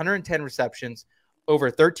 targets, 110 receptions, over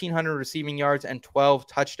 1,300 receiving yards, and 12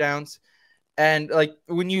 touchdowns. And, like,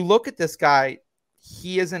 when you look at this guy,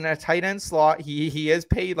 he is in a tight end slot. He is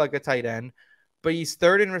paid like a tight end, but he's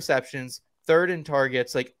 3rd in receptions, 3rd in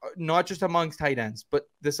targets, like, not just amongst tight ends, but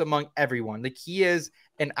this among everyone. Like, he is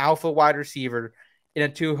an alpha wide receiver in a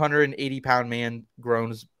 280-pound man,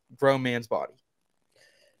 grown man's body.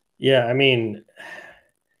 Yeah, I mean,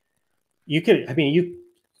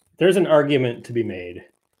 there's an argument to be made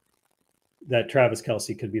that Travis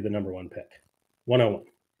Kelce could be the number 1 pick, 101.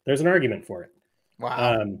 There's an argument for it.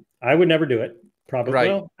 Wow. I would never do it. Probably. Right.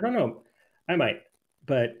 Well, I don't know. I might,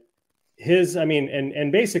 but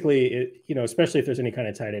and basically, especially if there's any kind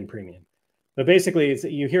of tight end premium, but basically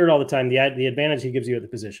you hear it all the time, the advantage he gives you at the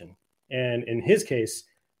position. And in his case,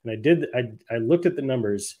 and I looked at the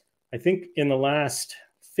numbers, I think in the last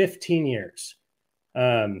 15 years,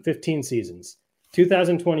 15 seasons,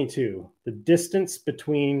 2022, the distance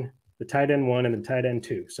between the tight end 1 and the tight end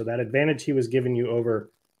 2. So that advantage he was giving you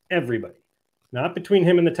over everybody, not between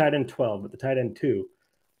him and the tight end 12, but the tight end 2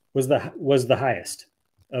 was the highest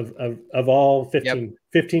of all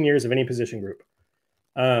 15 years of any position group.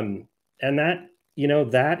 And that,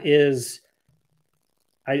 that is,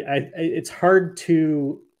 it's hard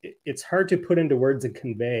to put into words and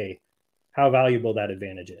convey how valuable that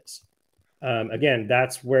advantage is. Again,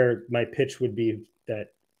 that's where my pitch would be,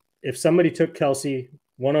 that if somebody took Kelce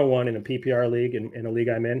 101 in a PPR league, in a league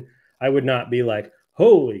I'm in, I would not be like,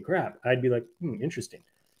 holy crap. I'd be like, interesting,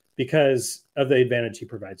 because of the advantage he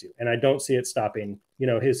provides you. And I don't see it stopping,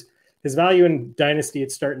 his value in Dynasty.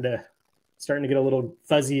 It's starting to get a little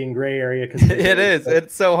fuzzy and gray area, because it is.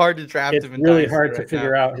 It's so hard to draft him. It's really hard to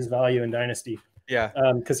figure out his value in Dynasty. Yeah.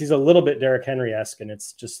 Because he's a little bit Derrick Henry-esque, and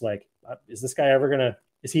it's just like, is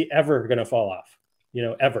he ever gonna fall off?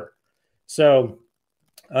 Ever. So,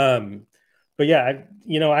 but yeah,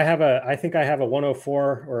 I think I have a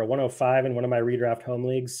 104 or a 105 in one of my redraft home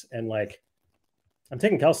leagues, and like, I'm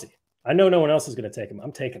taking Kelce. I know no one else is going to take him.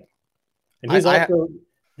 I'm taking him. And he's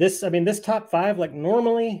this top 5, like,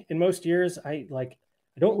 normally in most years, I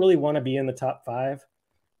don't really want to be in the top 5.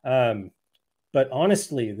 But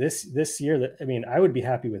honestly, this year, I would be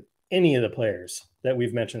happy with any of the players that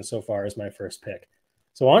we've mentioned so far as my first pick.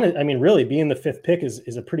 So really being the 5th pick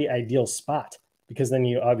is a pretty ideal spot, because then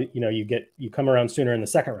you come around sooner in the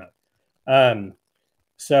 2nd round.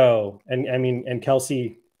 And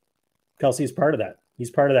Kelce's part of that. He's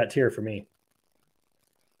part of that tier for me.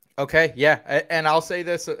 Okay, yeah. And I'll say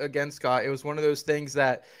this again, Scott. It was one of those things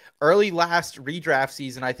that early last redraft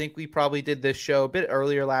season, I think we probably did this show a bit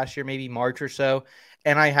earlier last year, maybe March or so,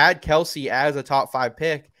 and I had Kelce as a top 5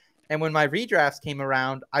 pick. And when my redrafts came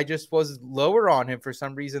around, I just was lower on him for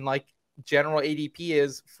some reason, like general ADP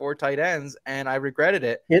is for tight ends, and I regretted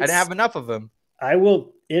it. I didn't have enough of them.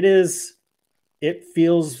 It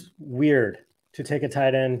feels weird to take a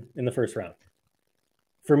tight end in the 1st round.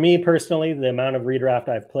 For me personally, the amount of redraft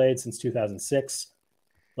I've played since 2006,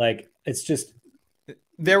 like, it's just.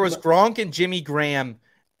 There was Gronk and Jimmy Graham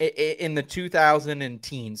in the 2000 and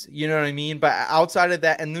teens. You know what I mean? But outside of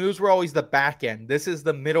that, and those were always the back end. This is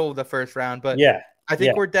the middle of the 1st round. But yeah, I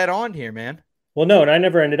think we're dead on here, man. Well, no, and I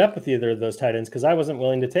never ended up with either of those tight ends because I wasn't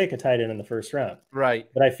willing to take a tight end in the 1st round. Right.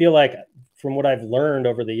 But I feel like from what I've learned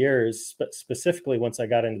over the years, but specifically once I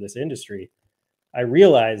got into this industry, I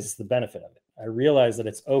realized the benefit of it. I realized that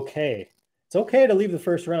it's okay. It's okay to leave the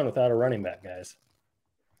 1st round without a running back, guys.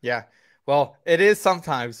 Yeah. Well, it is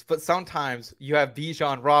sometimes, but sometimes you have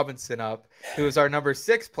Bijan Robinson up, who is our number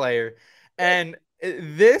 6 player. And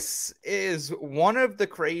this is one of the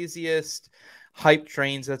craziest hype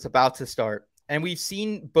trains that's about to start. And we've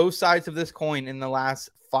seen both sides of this coin in the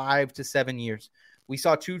last 5 to 7 years. We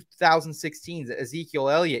saw 2016's Ezekiel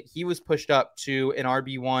Elliott. He was pushed up to an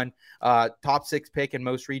RB1, top 6 pick in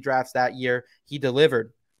most redrafts that year. He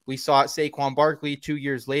delivered. We saw Saquon Barkley 2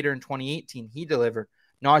 years later in 2018. He delivered.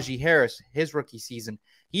 Najee Harris, his rookie season,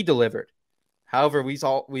 he delivered. However,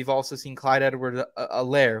 we've also seen Clyde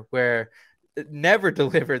Edwards-Helaire, where never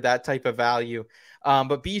delivered that type of value.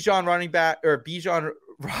 But Bijan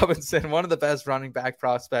Robinson, one of the best running back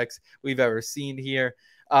prospects we've ever seen here.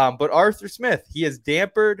 But Arthur Smith, he has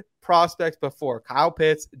dampered prospects before. Kyle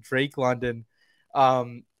Pitts, Drake London.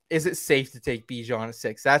 Is it safe to take Bijan at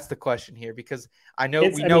 6? That's the question here, because we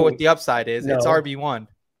know what the upside is. No, it's RB1.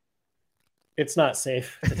 It's not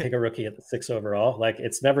safe to take a rookie at the 6 overall. Like,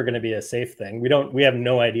 it's never going to be a safe thing. We have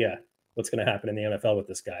no idea what's going to happen in the NFL with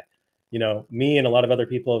this guy. You know, me and a lot of other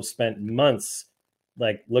people have spent months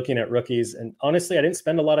like looking at rookies. And honestly, I didn't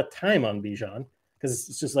spend a lot of time on Bijan because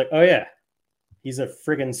it's just like, oh yeah, he's a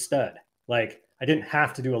friggin' stud. Like, I didn't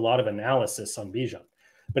have to do a lot of analysis on Bijan.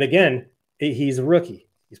 But again, he's a rookie.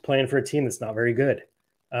 He's playing for a team that's not very good.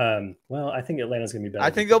 Well, I think Atlanta's going to be better. I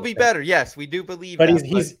think they'll be better. Yes, we do believe but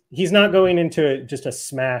that. He's not going into just a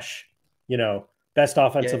smash, best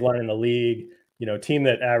offensive line in the league, team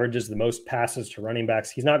that averages the most passes to running backs.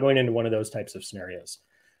 He's not going into one of those types of scenarios.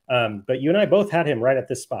 But you and I both had him right at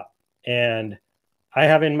this spot. And I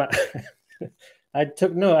have in my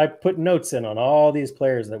I put notes in on all these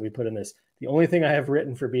players that we put in this. The only thing I have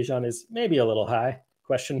written for Bijan is maybe a little high, ?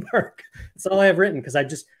 That's all I have written, because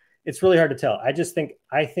it's really hard to tell.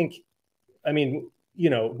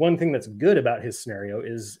 One thing that's good about his scenario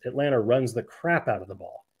is Atlanta runs the crap out of the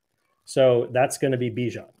ball. So that's going to be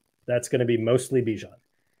Bijan. That's going to be mostly Bijan.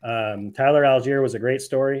 Tyler Algier was a great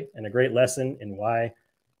story and a great lesson in why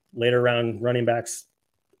later round running backs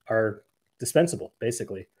are dispensable,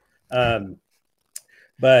 basically.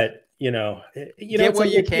 But get what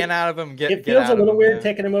you can out of him. It feels a little weird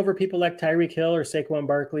taking him over people like Tyreek Hill or Saquon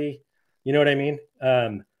Barkley. You know what I mean?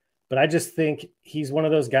 But I just think he's one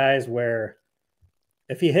of those guys where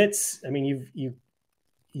if he hits,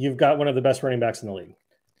 you've got one of the best running backs in the league.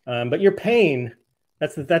 But you're paying.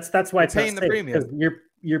 That's why it's paying the premium. Because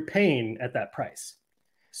you're paying at that price.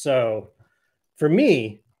 So for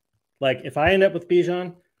me, like, if I end up with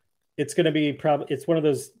Bijan, it's going to be it's one of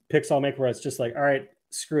those picks I'll make where it's just like, all right,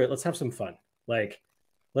 screw it. Let's have some fun. Like,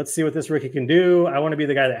 let's see what this rookie can do. I want to be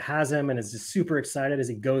the guy that has him and is just super excited as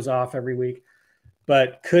he goes off every week.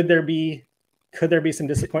 But could there be some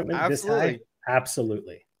disappointment? Absolutely. This high?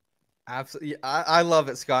 Absolutely. Absolutely. I love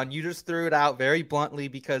it, Scott. You just threw it out very bluntly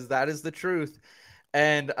because that is the truth.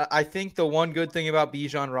 And I think the one good thing about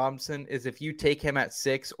Bijan Robinson is if you take him at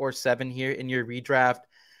 6 or 7 here in your redraft,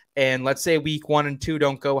 and let's say week 1 and 2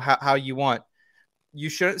 don't go how you want, you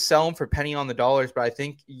shouldn't sell him for penny on the dollars, but I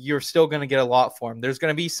think you're still going to get a lot for him. There's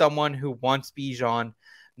going to be someone who wants Bijan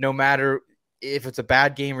no matter if it's a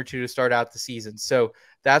bad game or two to start out the season. So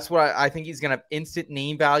that's what I think he's going to have instant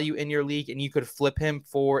name value in your league, and you could flip him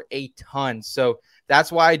for a ton. So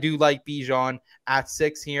that's why I do like Bijan at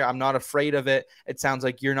 6 here. I'm not afraid of it. It sounds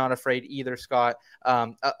like you're not afraid either, Scott,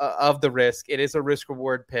 of the risk. It is a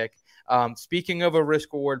risk-reward pick. Speaking of a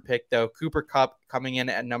risk-reward pick, though, Cooper Kupp coming in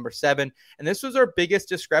at number 7. And this was our biggest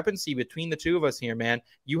discrepancy between the two of us here, man.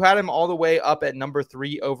 You had him all the way up at number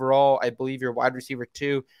 3 overall. I believe you're wide receiver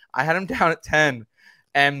 2. I had him down at 10.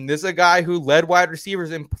 And this is a guy who led wide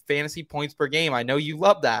receivers in fantasy points per game. I know you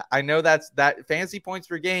love that. I know that fantasy points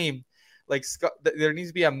per game. Like, Scott, there needs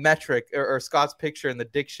to be a metric or Scott's picture in the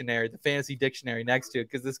dictionary, the fantasy dictionary next to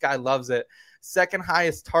it, because this guy loves it. Second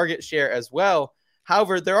highest target share as well.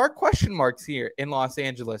 However, there are question marks here in Los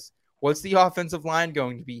Angeles. What's the offensive line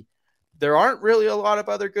going to be? There aren't really a lot of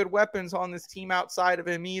other good weapons on this team outside of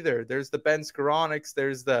him either. There's the Ben Skoroneks,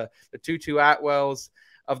 there's the Tutu Atwells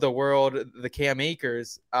of the world, the Cam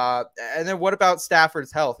Akers. And then what about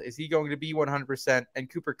Stafford's health? Is he going to be 100%? And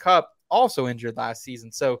Cooper Kupp also injured last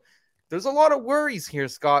season. So there's a lot of worries here,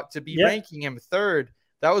 Scott, to be ranking him 3rd.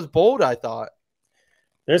 That was bold, I thought.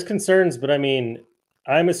 There's concerns, but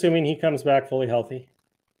I'm assuming he comes back fully healthy.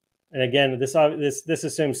 And again, this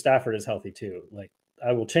assumes Stafford is healthy too. Like,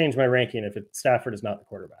 I will change my ranking if Stafford is not the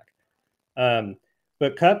quarterback.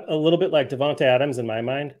 But Kupp, a little bit like Devontae Adams in my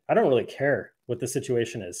mind, I don't really care what the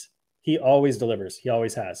situation is. He always delivers. He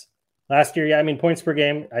always has. Last year, points per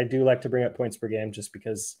game. I do like to bring up points per game just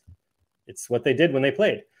because it's what they did when they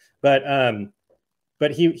played. But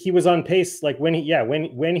he was on pace. Like when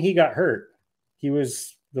he got hurt, he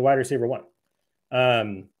was the wide receiver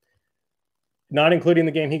 1. Not including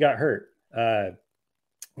the game he got hurt.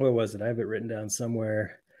 Where was it? I have it written down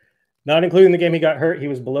somewhere. Not including the game he got hurt, he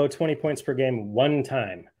was below 20 points per game one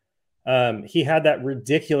time. He had that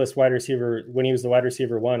ridiculous wide receiver when he was the wide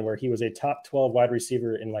receiver 1, where he was a top 12 wide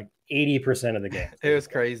receiver in like 80% of the game. It was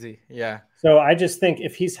crazy. Yeah. So I just think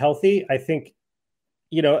if he's healthy, I think,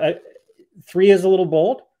 3 is a little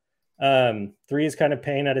bold. 3 is kind of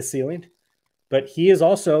paying at a ceiling, but he is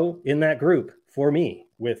also in that group for me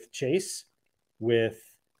with Chase, with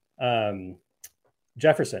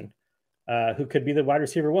Jefferson, who could be the wide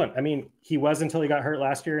receiver one. I mean, he was until he got hurt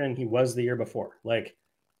last year, and he was the year before. Like,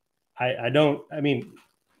 the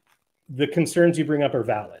concerns you bring up are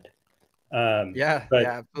valid.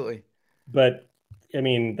 Absolutely. But I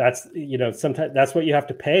mean, that's, sometimes that's what you have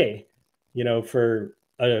to pay, for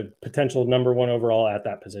a potential number one overall at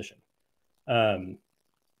that position.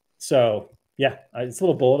 So yeah, it's a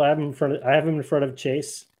little bold. I have him in front of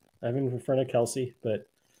Chase. I have him in front of Kelce, but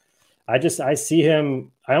I see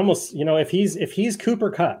him. I almost, if he's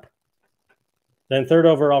Cooper Kupp, then third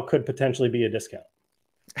overall could potentially be a discount.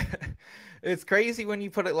 It's crazy when you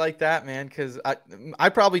put it like that, man, because I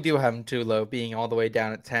probably do have him too low, being all the way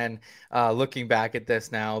down at 10, looking back at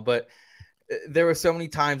this now. But there were so many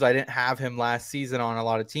times I didn't have him last season on a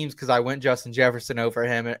lot of teams because I went Justin Jefferson over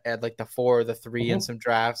him at like the 4 or the 3 in some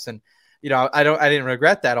drafts. And, I didn't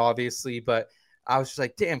regret that, obviously, but I was just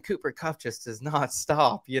like, damn, Cooper Kupp just does not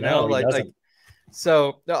stop,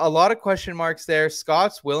 so a lot of question marks there.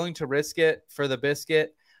 Scott's willing to risk it for the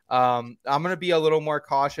biscuit. I'm going to be a little more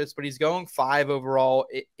cautious, but he's going 5 overall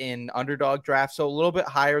in underdog draft. So a little bit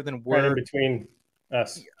higher than we're right in between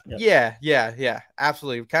us. Yep. Yeah,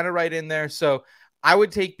 absolutely. Kind of right in there. So I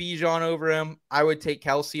would take Bijan over him. I would take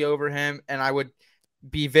Kelce over him. And I would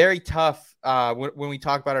be very tough when we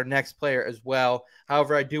talk about our next player as well.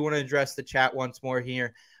 However, I do want to address the chat once more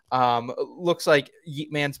here. Looks like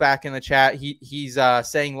Yeatman's back in the chat. He's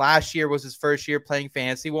saying last year was his first year playing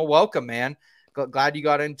fantasy. Well, welcome, man. Glad you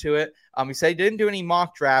got into it. He said he didn't do any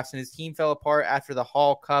mock drafts and his team fell apart after the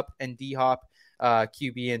Hall, Kupp, and D-Hop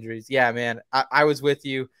QB injuries. Yeah, man, I was with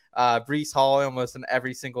you. Breece Hall almost in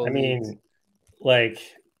every single league. Like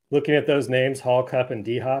looking at those names, Hall, Kupp, and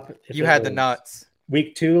D-Hop. You had the nuts.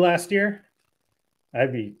 Week 2 last year,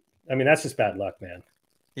 that's just bad luck, man.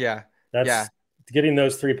 Yeah. That's getting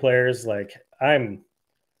those 3 players. Like I'm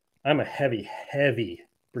a heavy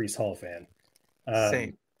Breece Hall fan.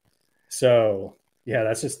 Same. So yeah,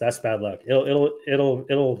 that's bad luck.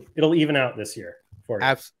 It'll even out this year for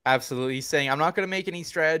you. Absolutely. He's saying I'm not going to make any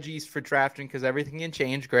strategies for drafting because everything can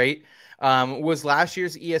change. Great. Was last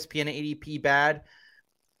year's ESPN ADP bad?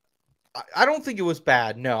 I don't think it was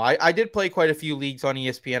bad. No, I did play quite a few leagues on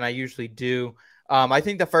ESPN. I usually do. I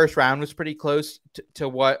think the first round was pretty close to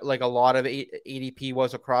what like a lot of ADP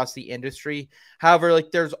was across the industry. However,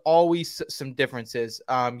 like there's always some differences.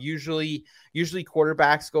 Usually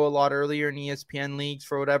quarterbacks go a lot earlier in ESPN leagues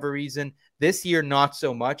for whatever reason. This year, not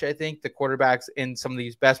so much. I think the quarterbacks in some of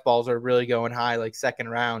these best balls are really going high, like second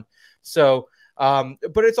round. So,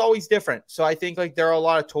 but it's always different. So I think like there are a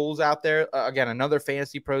lot of tools out there. Again, another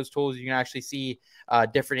Fantasy Pros tools. You can actually see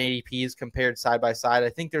different ADPs compared side by side. I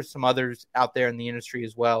think there's some others out there in the industry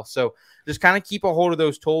as well. So just kind of keep a hold of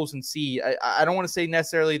those tools and see. I don't want to say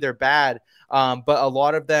necessarily they're bad, but a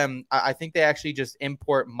lot of them, I think they actually just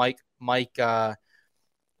import Mike.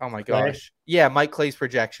 Oh my gosh. Yeah. Mike Clay's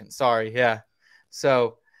projection. Sorry. Yeah.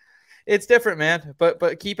 So it's different, man,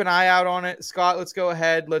 but keep an eye out on it. Scott, let's go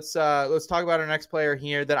ahead. Let's talk about our next player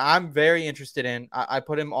here that I'm very interested in. I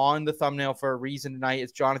put him on the thumbnail for a reason tonight.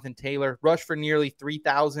 It's Jonathan Taylor. Rushed for nearly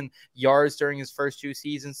 3,000 yards during his first 2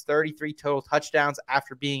 seasons, 33 total touchdowns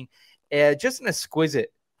after being just an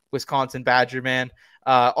exquisite Wisconsin Badger, man.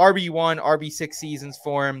 RB1, RB6 seasons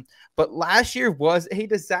for him. But last year was a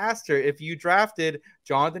disaster. If you drafted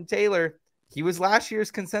Jonathan Taylor, he was last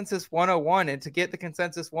year's consensus 101. And to get the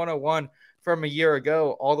consensus 101 from a year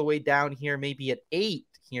ago all the way down here, maybe at 8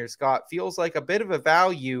 here, Scott, feels like a bit of a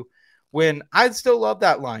value when I'd still love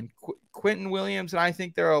that line. Quentin Williams, and I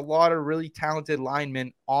think there are a lot of really talented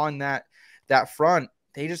linemen on that front.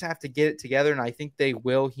 They just have to get it together, and I think they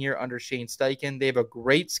will here under Shane Steichen. They have a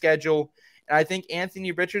great schedule, and I think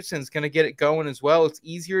Anthony Richardson's going to get it going as well. It's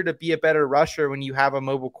easier to be a better rusher when you have a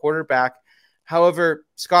mobile quarterback. However,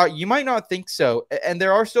 Scott, you might not think so, and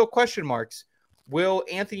there are still question marks. Will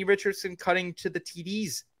Anthony Richardson cutting to the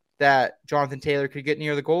TDs that Jonathan Taylor could get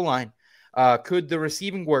near the goal line? Could the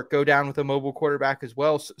receiving work go down with a mobile quarterback as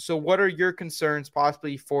well? So what are your concerns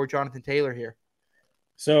possibly for Jonathan Taylor here?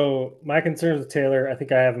 So my concerns with Taylor, I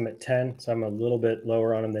think I have him at 10, so I'm a little bit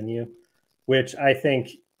lower on him than you, which I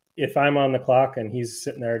think if I'm on the clock and he's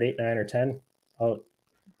sitting there at 8, 9, or 10, I'll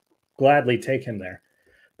gladly take him there.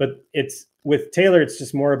 But it's with Taylor, it's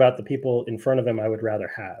just more about the people in front of him I would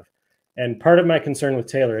rather have. And part of my concern with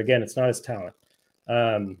Taylor, again, it's not his talent.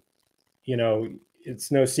 It's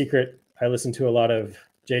no secret. I listen to a lot of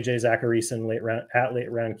JJ Zacharyson late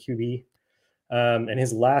round QB. And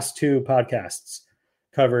his last 2 podcasts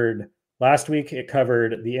last week, it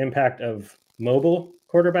covered the impact of mobile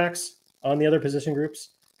quarterbacks on the other position groups.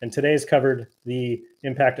 And today's covered the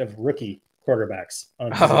impact of rookie quarterbacks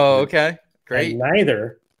on position Oh, groups, okay. Great. and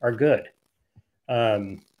neither are good,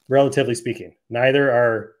 relatively speaking. Neither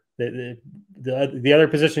are the other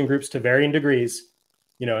position groups to varying degrees.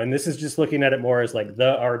 And this is just looking at it more as like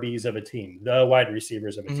the RBs of a team, the wide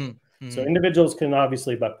receivers of a team. So individuals can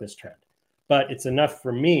obviously buck this trend, but it's enough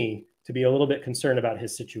for me to be a little bit concerned about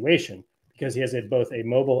his situation because he has both a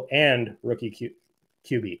mobile and rookie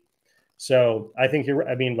QB. So I think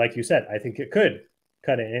like you said, I think it could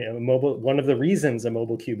cut a mobile. One of the reasons a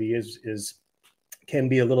mobile QB can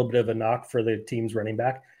be a little bit of a knock for the team's running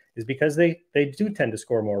back is because they do tend to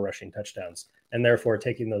score more rushing touchdowns and therefore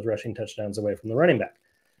taking those rushing touchdowns away from the running back.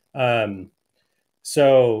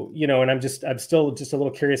 So, and I'm still just a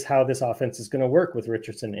little curious how this offense is going to work with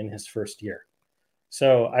Richardson in his first year.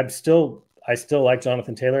 So I still like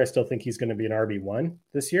Jonathan Taylor. I still think he's going to be an RB1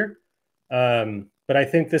 this year. But I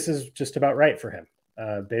think this is just about right for him,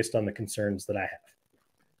 based on the concerns that I have.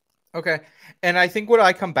 Okay. And I think what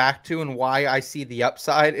I come back to and why I see the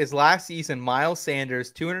upside is last season, Miles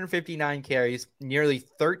Sanders, 259 carries, nearly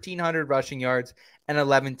 1,300 rushing yards, and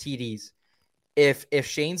 11 TDs. If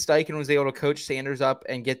Shane Steichen was able to coach Sanders up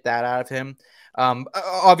and get that out of him,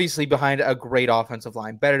 obviously behind a great offensive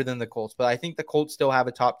line, better than the Colts, but I think the Colts still have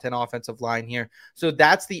a top 10 offensive line here. So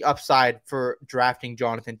that's the upside for drafting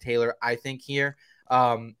Jonathan Taylor, I think, here.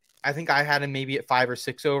 I think I had him maybe at 5 or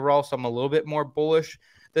 6 overall, so I'm a little bit more bullish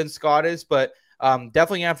than Scott is, but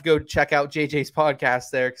definitely gonna have to go check out JJ's podcast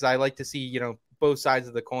there because I like to see, both sides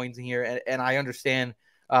of the coins in here, and I understand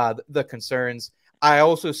the concerns. I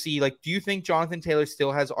also see, do you think Jonathan Taylor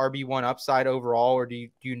still has RB1 upside overall, or do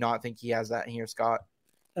you not think he has that in here, Scott?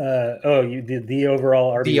 The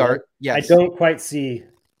overall RB1? Yes. I don't quite see.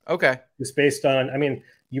 Okay. Just based on,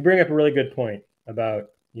 you bring up a really good point about,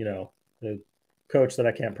 the coach that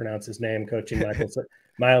I can't pronounce his name, coaching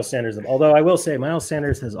Miles Sanders. Although I will say Miles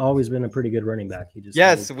Sanders has always been a pretty good running back.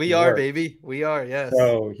 We are, baby. We are, yes.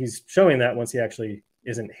 So he's showing that once he actually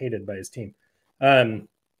isn't hated by his team.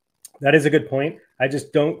 That is a good point. I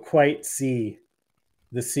just don't quite see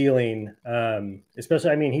the ceiling,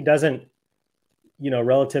 especially, he doesn't,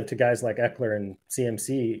 relative to guys like Ekeler and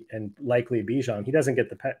CMC and likely Bijan, he doesn't get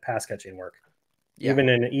the pass catching work, even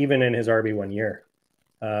in his RB1 year.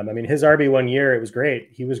 His RB1 year, it was great.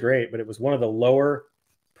 He was great, but it was one of the lower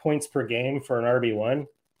points per game for an RB1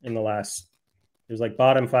 in the last, it was like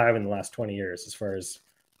bottom 5 in the last 20 years as far as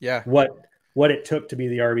what it took to be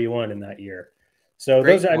the RB1 in that year. So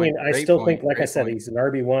I still think, like I said, he's an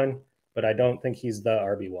RB1, but I don't think he's the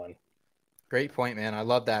RB1. Great point, man. I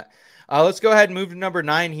love that. Let's go ahead and move to number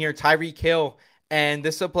 9 here, Tyreek Hill. And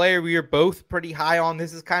this is a player we are both pretty high on.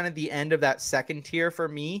 This is kind of the end of that second tier for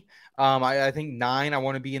me. I think 9, I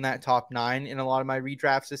want to be in that top 9 in a lot of my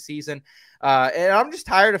redrafts this season. And I'm just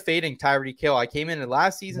tired of fading Tyreek Hill. I came into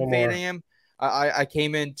last season fading him. I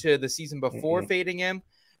came into the season before fading him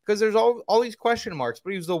because there's all these question marks.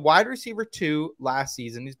 But he was the wide receiver 2 last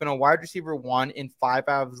season. He's been a wide receiver 1 in 5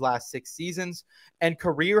 out of his last 6 seasons and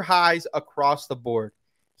career highs across the board.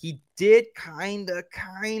 He did kind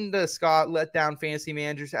of, Scott, let down fantasy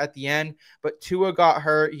managers at the end, but Tua got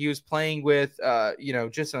hurt. He was playing with,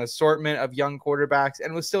 just an assortment of young quarterbacks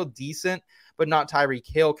and was still decent, but not Tyreek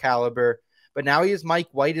Hill caliber. But now he has Mike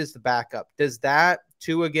White as the backup. Does that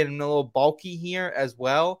Tua get him a little bulky here as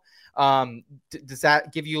well? Does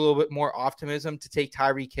that give you a little bit more optimism to take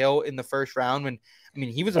Tyreek Hill in the first round when,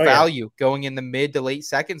 he was a value going in the mid to late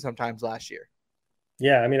second sometimes last year?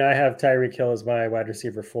 Yeah, I have Tyreek Hill as my wide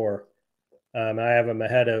receiver 4. I have him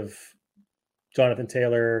ahead of Jonathan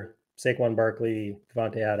Taylor, Saquon Barkley,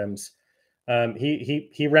 Devontae Adams.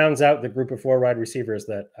 He rounds out the group of 4 wide receivers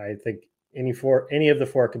that I think any of the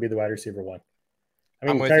 4 could be the wide receiver 1.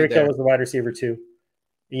 Tyreek Hill was the wide receiver 2.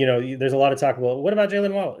 There's a lot of talk about what about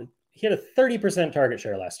Jalen Waddle? He had a 30% target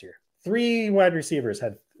share last year. 3 wide receivers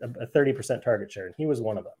had a 30% target share, and he was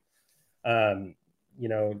one of them.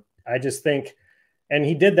 I just think. And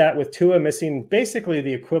he did that with Tua missing basically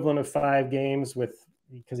the equivalent of 5 games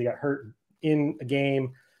because he got hurt in a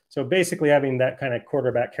game. So basically having that kind of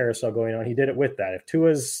quarterback carousel going on, he did it with that. If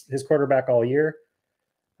Tua's his quarterback all year,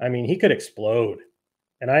 he could explode.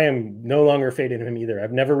 And I am no longer fading him either.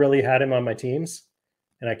 I've never really had him on my teams,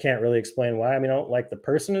 and I can't really explain why. I don't like the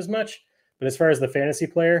person as much, but as far as the fantasy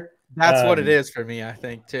player, that's what it is for me, I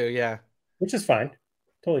think, too. Yeah. Which is fine.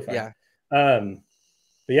 Totally fine. Yeah.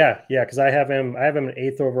 But because I have him an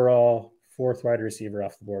 8th overall, 4th wide receiver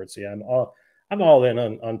off the board. So I'm all in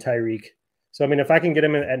on Tyreek. So if I can get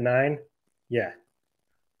him at 9, yeah.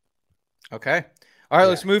 Okay. All right,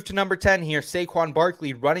 let's move to number 10 here. Saquon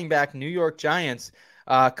Barkley, running back, New York Giants.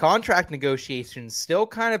 Contract negotiations, still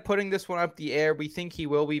kind of putting this one up the air. We think he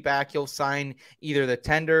will be back. He'll sign either the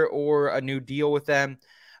tender or a new deal with them.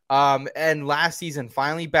 And last season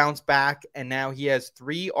finally bounced back, and now he has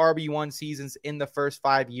 3 RB1 seasons in the first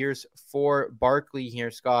 5 years for Barkley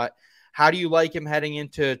here, Scott. How do you like him heading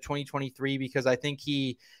into 2023? Because I think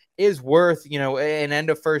he is worth, an end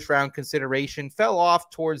of first round consideration. Fell off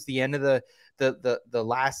towards the end of the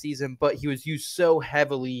last season, but he was used so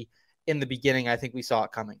heavily in the beginning. I think we saw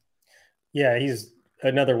it coming. Yeah, he's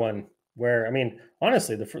another one where,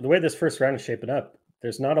 honestly, the way this first round is shaping up,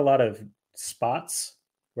 there's not a lot of spots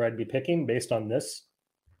where I'd be picking based on this,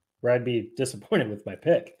 where I'd be disappointed with my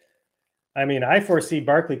pick. I foresee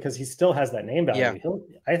Barkley because he still has that name value. Yeah.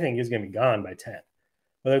 I think he's going to be gone by 10,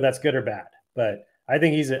 whether that's good or bad. But I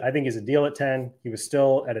think he's a deal at 10. He was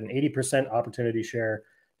still at an 80% opportunity share,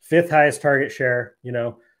 5th highest target share,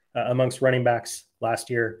 amongst running backs last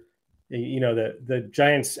year. The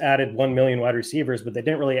Giants added 1 million wide receivers, but they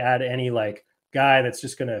didn't really add any guy that's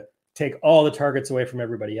just going to take all the targets away from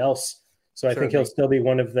everybody else. So I think he'll still be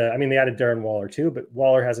one of the, they added Darren Waller too, but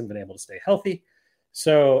Waller hasn't been able to stay healthy.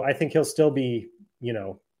 So I think he'll still be,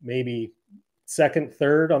 maybe 2nd,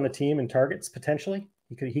 3rd on the team in targets potentially.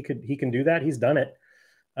 He can do that. He's done it.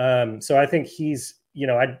 So I think he's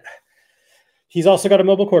also got a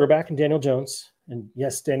mobile quarterback in Daniel Jones. And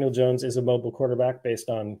yes, Daniel Jones is a mobile quarterback based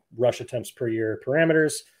on rush attempts per year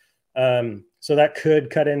parameters. So that could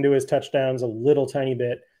cut into his touchdowns a little tiny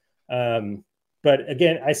bit. But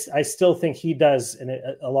again, I still think he does, and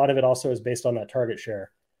a lot of it also is based on that target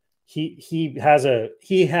share. He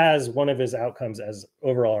has one of his outcomes as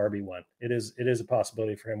overall RB1. It is a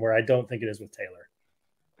possibility for him where I don't think it is with Taylor.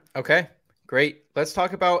 Okay, great. Let's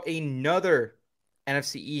talk about another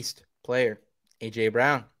NFC East player, AJ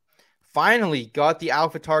Brown. Finally got the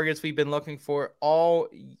alpha targets we've been looking for all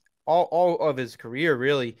of his career,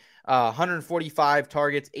 really. 145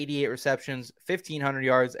 targets, 88 receptions, 1,500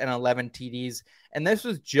 yards, and 11 TDs. And this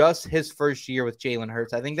was just his first year with Jalen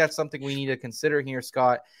Hurts. I think that's something we need to consider here,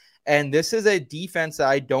 Scott. And this is a defense that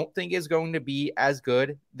I don't think is going to be as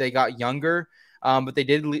good. They got younger, but they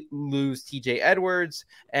did lose TJ Edwards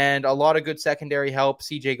and a lot of good secondary help,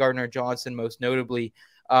 CJ Gardner-Johnson most notably.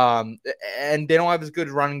 And they don't have as good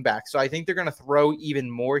running back. So I think they're going to throw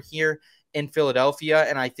even more here in Philadelphia.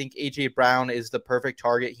 And I think AJ Brown is the perfect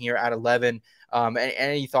target here at 11.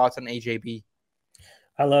 Any thoughts on AJB?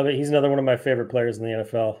 I love it. He's another one of my favorite players in the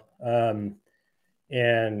NFL.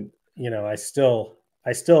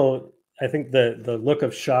 I think the look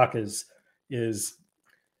of shock is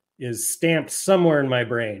stamped somewhere in my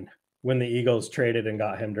brain when the Eagles traded and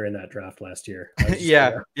got him during that draft last year.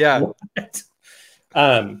 Yeah.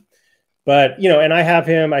 But and I have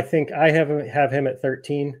him. I think I have him at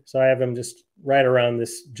 13, so I have him just right around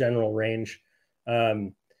this general range.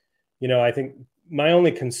 I think my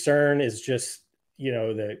only concern is just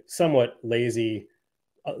the somewhat lazy.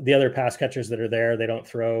 The other pass catchers that are there, they don't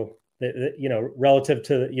throw. Relative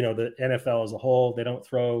to the NFL as a whole, they don't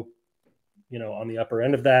throw. On the upper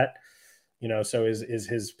end of that. So is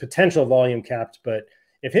his potential volume capped? But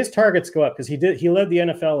if his targets go up, because he led the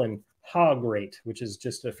NFL in hog rate, which is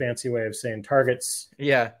just a fancy way of saying targets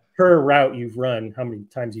per route you've run, how many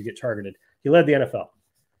times you get targeted. He led the NFL.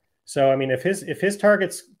 So if his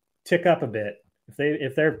targets tick up a bit,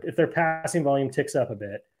 if their passing volume ticks up a bit,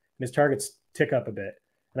 and his targets tick up a bit,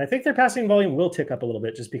 and I think their passing volume will tick up a little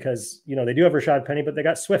bit just because they do have Rashad Penny, but they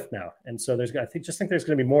got Swift now, and so I think there's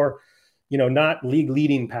going to be more. Not league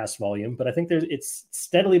leading pass volume, but I think it's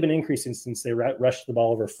steadily been increasing since they rushed the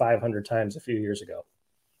ball over 500 times a few years ago.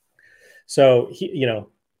 So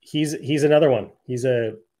he's another one. He's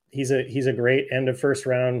a great end of first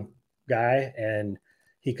round guy, and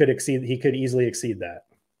he could easily exceed that.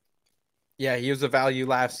 Yeah, he was a value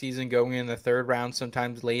last season going in the 3rd round,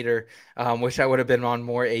 sometimes later. Wish I would have been on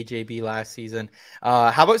more AJB last season. How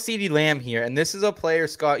about CeeDee Lamb here? And this is a player,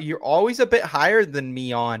 Scott, you're always a bit higher than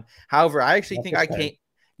me on. However, I actually think I can't.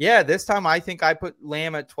 Yeah, this time I think I put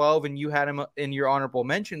Lamb at 12 and you had him in your honorable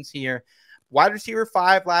mentions here. Wide receiver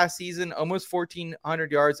 5 last season, almost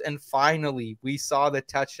 1,400 yards. And finally, we saw the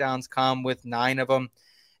touchdowns come with 9 of them.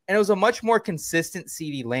 And it was a much more consistent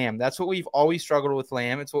CeeDee Lamb. That's what we've always struggled with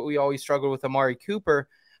Lamb. It's what we always struggled with Amari Cooper.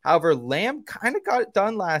 However, Lamb kind of got it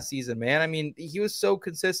done last season, man. He was so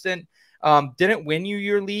consistent. Didn't win you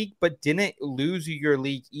your league, but didn't lose you your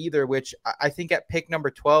league either, which I think at pick number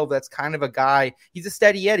 12, that's kind of a guy. He's a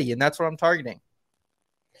steady Eddie, and that's what I'm targeting.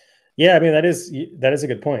 Yeah, that is a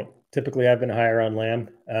good point. Typically, I've been higher on Lamb.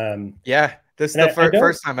 This is the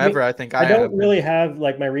first time ever I think I don't really have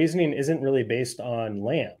my reasoning isn't really based on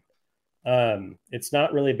Lamb. It's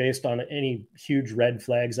not really based on any huge red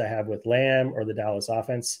flags I have with Lamb or the Dallas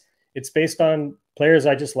offense. It's based on players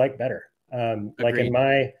I just like better. Like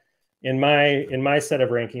in my set of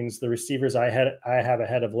rankings, the receivers I have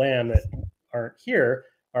ahead of Lamb that aren't here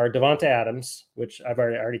are Devonta Adams, which I've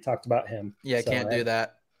already talked about him. Yeah, so, can't do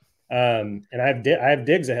that. And I have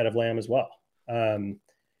Diggs ahead of Lamb as well.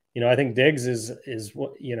 I think Diggs is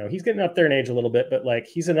he's getting up there in age a little bit, but like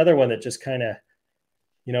he's another one that just kind of,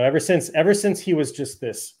 ever since he was just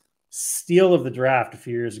this steal of the draft a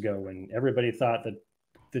few years ago when everybody thought that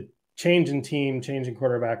the change in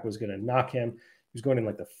quarterback was going to knock him. He was going in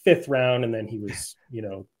like the 5th round, and then he was,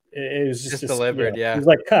 it was just delivered. Yeah, he was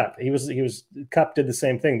like Kupp. Kupp did the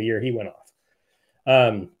same thing the year he went off.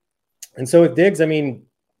 And so with Diggs, I mean,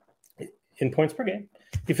 in points per game,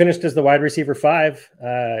 he finished as the wide receiver 5,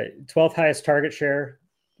 12th highest target share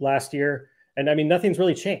last year, and I mean nothing's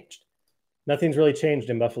really changed. Nothing's really changed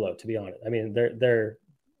in Buffalo, to be honest. I mean,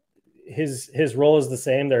 his role is the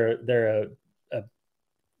same. They're a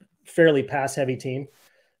fairly pass heavy team.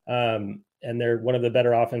 And they're one of the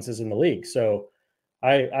better offenses in the league. So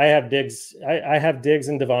I have Diggs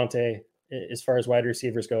and Devontae as far as wide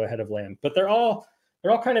receivers go ahead of Lamb, but they're all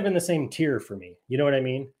kind of in the same tier for me. You know what I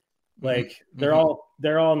mean? Like they're all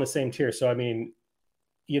in the same tier. So, I mean,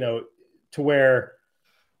 to where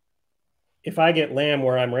if I get Lamb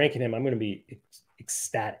where I'm ranking him, I'm going to be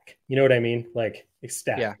ecstatic. You know what I mean? Like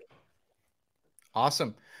ecstatic. Yeah.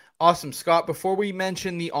 Awesome. Scott, before we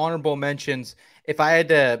mention the honorable mentions, if I had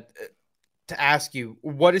to ask you,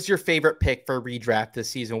 what is your favorite pick for redraft this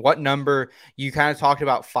season? What number? You kind of talked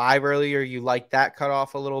about 5 earlier. You like that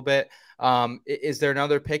cutoff a little bit. Is there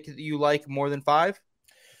another pick that you like more than 5?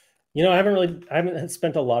 I haven't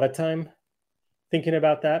spent a lot of time thinking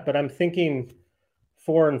about that, but I'm thinking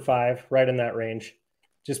 4 and 5, right in that range,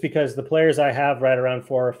 just because the players I have right around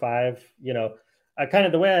 4 or 5, I kind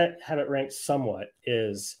of, the way I have it ranked somewhat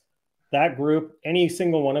is that group, any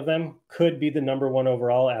single one of them could be the number 1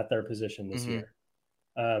 overall at their position this year.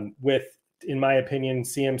 With, in my opinion,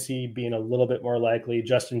 CMC being a little bit more likely,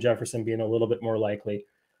 Justin Jefferson being a little bit more likely.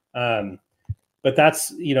 But that's,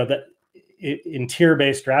 that in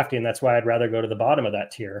tier-based drafting, that's why I'd rather go to the bottom of that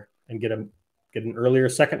tier and get an earlier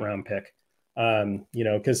 2nd round pick.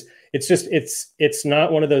 Because it's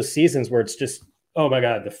not one of those seasons where it's just, oh my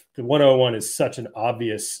God, the 101 is such an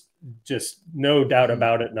obvious, just no doubt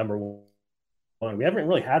about it, number 1. We haven't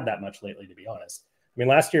really had that much lately, to be honest. I mean,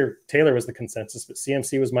 last year Taylor was the consensus, but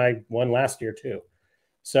CMC was my 1 last year too.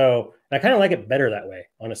 So I kind of like it better that way,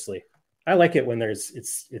 honestly. I like it when there's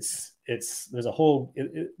a whole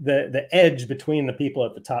the edge between the people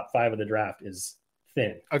at the top 5 of the draft is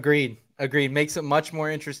thin. Agreed. Makes it much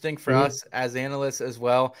more interesting for us as analysts as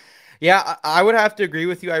well. Yeah, I would have to agree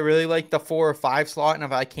with you. I really like the 4 or 5 slot, and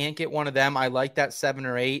if I can't get one of them, I like that 7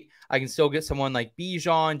 or 8. I can still get someone like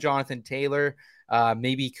Bijan, Jonathan Taylor,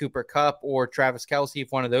 maybe Cooper Kupp or Travis Kelce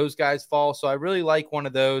if one of those guys fall. So I really like one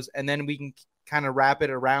of those, and then we can kind of wrap it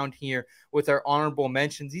around here with our honorable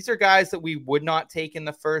mentions. These are guys that we would not take in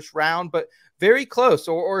the first round, but very close,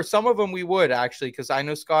 or some of them we would actually, because I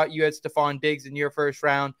know, Scott, you had Stephon Diggs in your first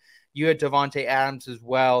round. You had Devontae Adams as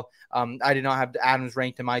well. I did not have Adams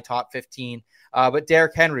ranked in my top 15. But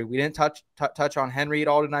Derrick Henry, we didn't touch on Henry at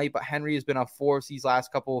all tonight, but Henry has been a force these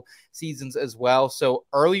last couple seasons as well. So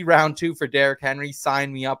early round 2 for Derrick Henry,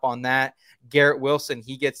 sign me up on that. Garrett Wilson,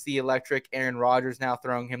 he gets the electric. Aaron Rodgers now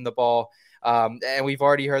throwing him the ball. And we've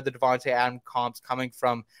already heard the Devontae Adams comps coming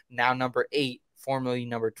from now number 8, formerly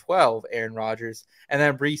number 12, Aaron Rodgers. And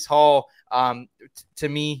then Breece Hall, to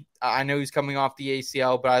me, I know he's coming off the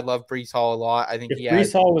ACL, but I love Breece Hall a lot. I think if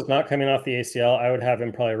Breece Hall was not coming off the ACL, I would have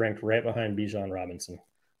him probably ranked right behind Bijan Robinson.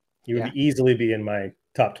 He would easily be in my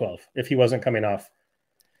top 12 if he wasn't coming off.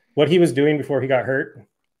 What he was doing before he got hurt,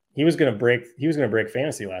 he was going to break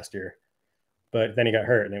fantasy last year, but then he got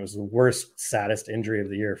hurt, and it was the worst, saddest injury of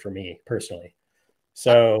the year for me personally.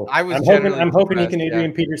 So I'm hoping he can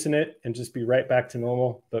Adrian Peterson it and just be right back to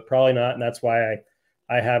normal, but probably not, and that's why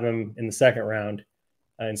I have him in the 2nd round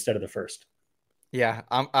instead of the 1st. Yeah,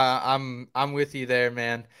 I'm with you there,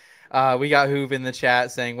 man. We got Hoove in the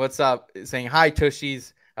chat saying, "What's up?" Saying, "Hi,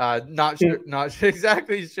 Tushies." Not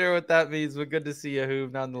exactly sure what that means, but good to see you,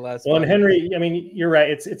 Hoove, nonetheless. Well, and Henry, I mean, you're right.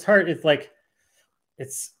 It's hard.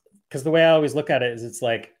 It's because the way I always look at it is, it's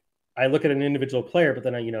like I look at an individual player, but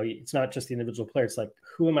then it's not just the individual player. It's like,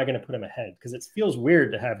 who am I going to put him ahead? Because it feels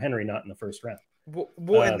weird to have Henry not in the 1st round.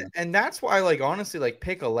 Well, and that's why, like, honestly, like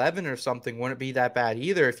pick 11 or something wouldn't be that bad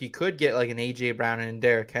either. If you could get like an AJ Brown and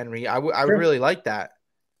Derrick Henry, I would really like that.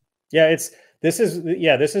 Yeah, this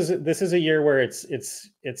is a year where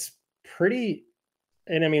it's pretty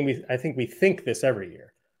and I mean, I think we think this every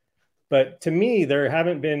year, but to me, there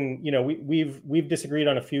haven't been, we've disagreed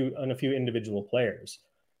on a few individual players,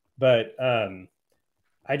 but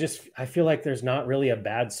I feel like there's not really a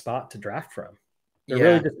bad spot to draft from. There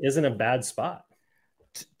really just isn't a bad spot.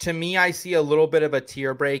 To me, I see a little bit of a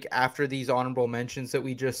tier break after these honorable mentions that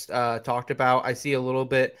we just talked about. I see a little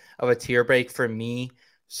bit of a tier break for me.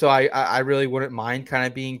 So I really wouldn't mind kind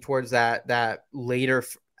of being towards that later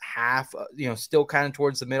half, still kind of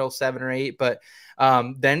towards the middle, 7 or 8. But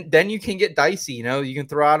then you can get dicey. You can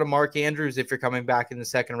throw out a Mark Andrews if you're coming back in the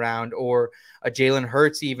second round, or a Jalen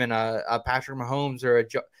Hurts, even a Patrick Mahomes, or a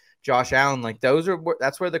Josh Allen. Like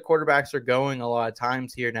that's where the quarterbacks are going a lot of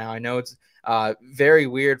times here now. I know it's very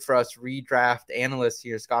weird for us redraft analysts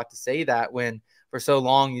here, Scott, to say that when for so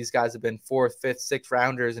long these guys have been 4th, 5th, 6th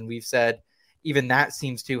rounders, and we've said even that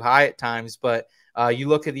seems too high at times. But you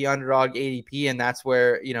look at the underdog ADP, and that's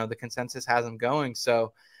where the consensus has them going.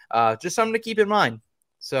 So just something to keep in mind.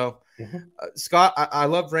 So Scott, I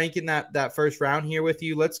love ranking that first round here with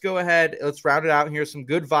you. Let's go ahead. Let's round it out here. Some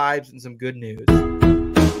good vibes and some good news.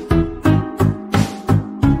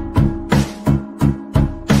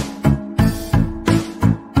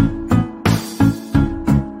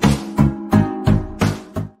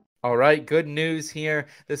 All right, good news here.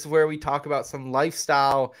 This is where we talk about some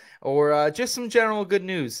lifestyle or just some general good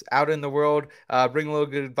news out in the world. Bring a little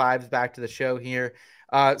good vibes back to the show here.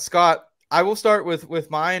 Scott, I will start with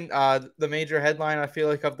mine, the major headline, I feel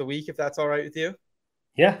like, of the week, if that's all right with you.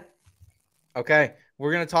 Yeah. Okay,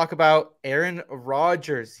 we're going to talk about Aaron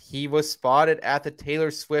Rodgers. He was spotted at the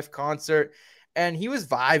Taylor Swift concert, and he was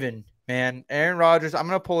vibing, man. Aaron Rodgers, I'm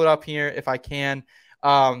going to pull it up here if I can.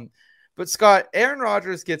 But Scott, Aaron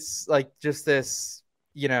Rodgers gets like just this,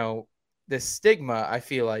 this stigma, I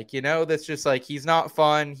feel like, that's just like, he's not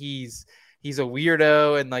fun. He's a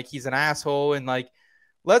weirdo, and like, he's an asshole. And like,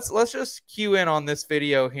 let's just cue in on this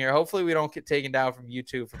video here. Hopefully we don't get taken down from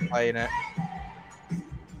YouTube for playing it.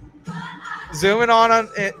 Zooming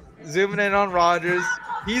in on Rodgers.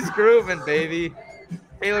 He's grooving, baby.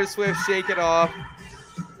 Taylor Swift, shake it off.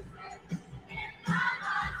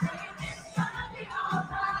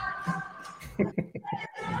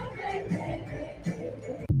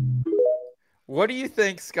 What do you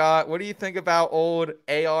think, Scott? What do you think about old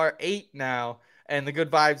AR8 now and the good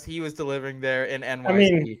vibes he was delivering there in NYC? I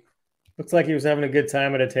mean, looks like he was having a good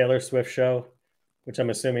time at a Taylor Swift show, which I'm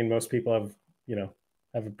assuming most people have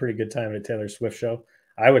a pretty good time at a Taylor Swift show.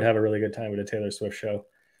 I would have a really good time at a Taylor Swift show.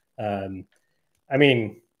 I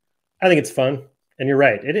mean, I think it's fun, and you're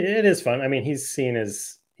right. It is fun. I mean, he's seen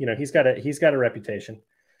as, he's got a reputation.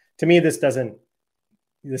 To me, this doesn't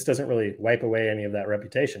really wipe away any of that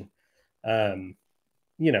reputation. Maybe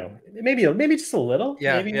just a little.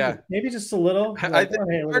 Maybe just a little. I think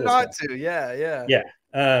we're not to. Yeah.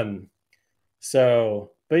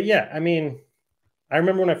 But yeah, I mean, I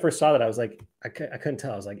remember when I first saw that, I was like, I couldn't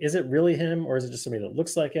tell. I was like, is it really him, or is it just somebody that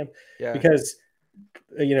looks like him? Yeah. Because,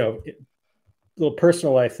 little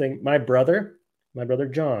personal life thing. My brother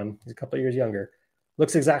John, he's a couple of years younger,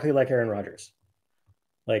 looks exactly like Aaron Rodgers.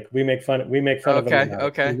 Like we make fun of him.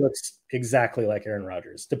 Okay. He looks exactly like Aaron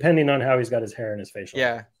Rodgers, depending on how he's got his hair and his facial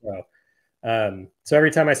hair. So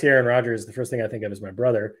every time I see Aaron Rodgers, the first thing I think of is my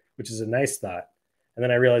brother, which is a nice thought. And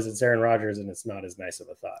then I realize it's Aaron Rodgers, and it's not as nice of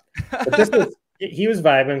a thought. But he was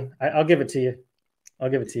vibing. I'll give it to you.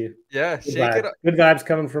 Yeah, good shake it up. Good vibes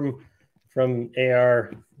coming from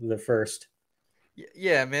AR the first.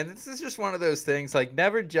 Yeah, man, this is just one of those things. Like,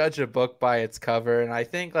 never judge a book by its cover, and I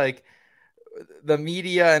think like the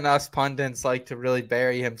media and us pundits like to really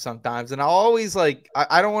bury him sometimes. And I'll always I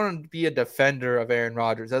don't want to be a defender of Aaron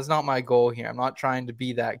Rodgers. That's not my goal here. I'm not trying to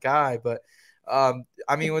be that guy, but I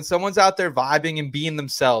mean, when someone's out there vibing and being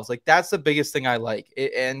themselves, like that's the biggest thing I like.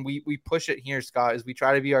 And we push it here, Scott, is we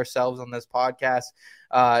try to be ourselves on this podcast.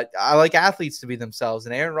 I like athletes to be themselves,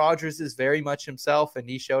 and Aaron Rodgers is very much himself, and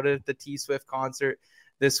he showed it at the T-Swift concert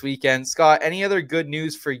this weekend. Scott, any other good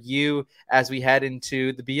news for you as we head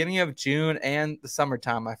into the beginning of June and the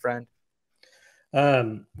summertime, my friend?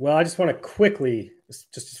 Well, I just want to quickly,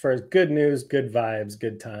 just as far as good news, good vibes,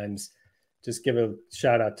 good times, just give a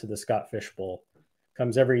shout out to the Scott Fish Bowl.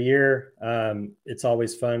 Comes every year. It's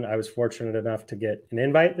always fun. I was fortunate enough to get an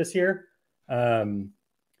invite this year,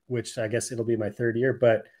 which I guess it'll be my third year,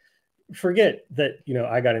 but forget that,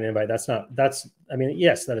 I got an invite.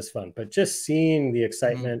 Yes, that is fun, but just seeing the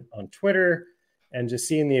excitement on Twitter and just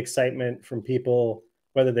seeing the excitement from people,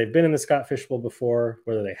 whether they've been in the Scott Fish Bowl before,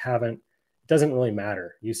 whether they haven't, it doesn't really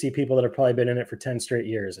matter. You see people that have probably been in it for 10 straight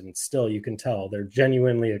years, and still you can tell they're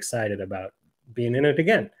genuinely excited about being in it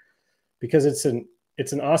again, because it's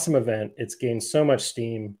it's an awesome event. It's gained so much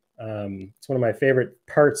steam. It's one of my favorite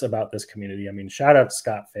parts about this community. I mean, shout out to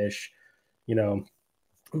Scott Fish,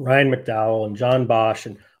 Ryan McDowell and John Bosch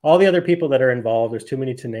and all the other people that are involved. There's too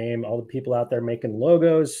many to name. All the people out there making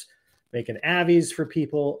logos, making avies for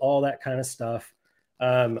people, all that kind of stuff.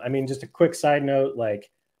 I mean, just a quick side note, like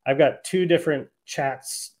I've got 2 different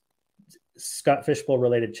chats, Scott Fishbowl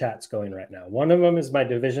related chats going right now. One of them is my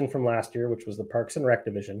division from last year, which was the Parks and Rec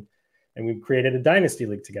division. And we created a dynasty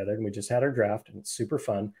league together, and we just had our draft, and it's super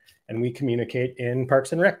fun. And we communicate in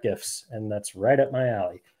Parks and Rec gifts, and that's right up my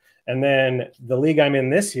alley. And then the league I'm in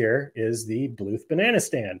this year is the Bluth Banana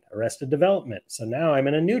Stand, Arrested Development. So now I'm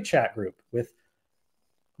in a new chat group with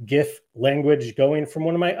GIF language going from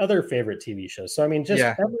one of my other favorite TV shows. So, I mean, just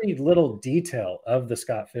every little detail of the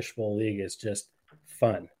Scott Fishbowl League is just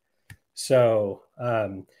fun. So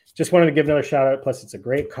just wanted to give another shout out. Plus, it's a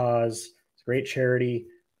great cause. It's a great charity.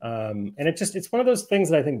 And it's one of those things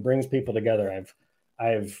that I think brings people together.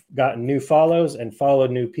 I've gotten new follows and followed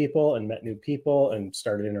new people and met new people and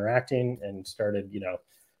started interacting and started,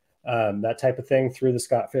 that type of thing through the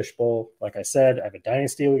Scott Fishbowl. Like I said, I have a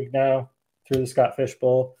dynasty league now through the Scott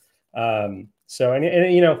Fishbowl. And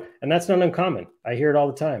that's not uncommon. I hear it all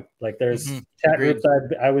the time. Like there's chat groups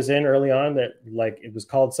I was in early on that like it was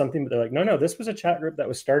called something, but they're like, no, this was a chat group that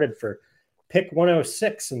was started for pick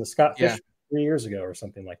 106 in the Scott Fish 3 years ago or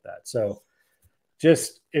something like that. So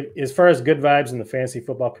just as far as good vibes in the fantasy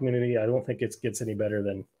football community, I don't think it gets any better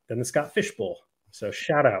than the Scott Fishbowl. So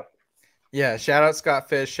shout out. Yeah, shout out Scott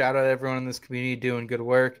Fish. Shout out everyone in this community doing good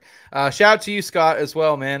work. Shout out to you, Scott, as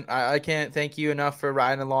well, man. I can't thank you enough for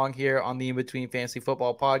riding along here on the In Between Fantasy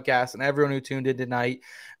Football podcast and everyone who tuned in tonight.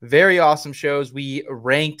 Very awesome shows. We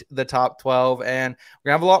ranked the top 12, and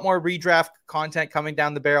we're going to have a lot more redraft content coming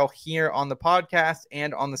down the barrel here on the podcast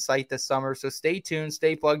and on the site this summer. So stay tuned,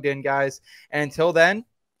 stay plugged in, guys. And until then,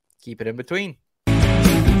 keep it in between.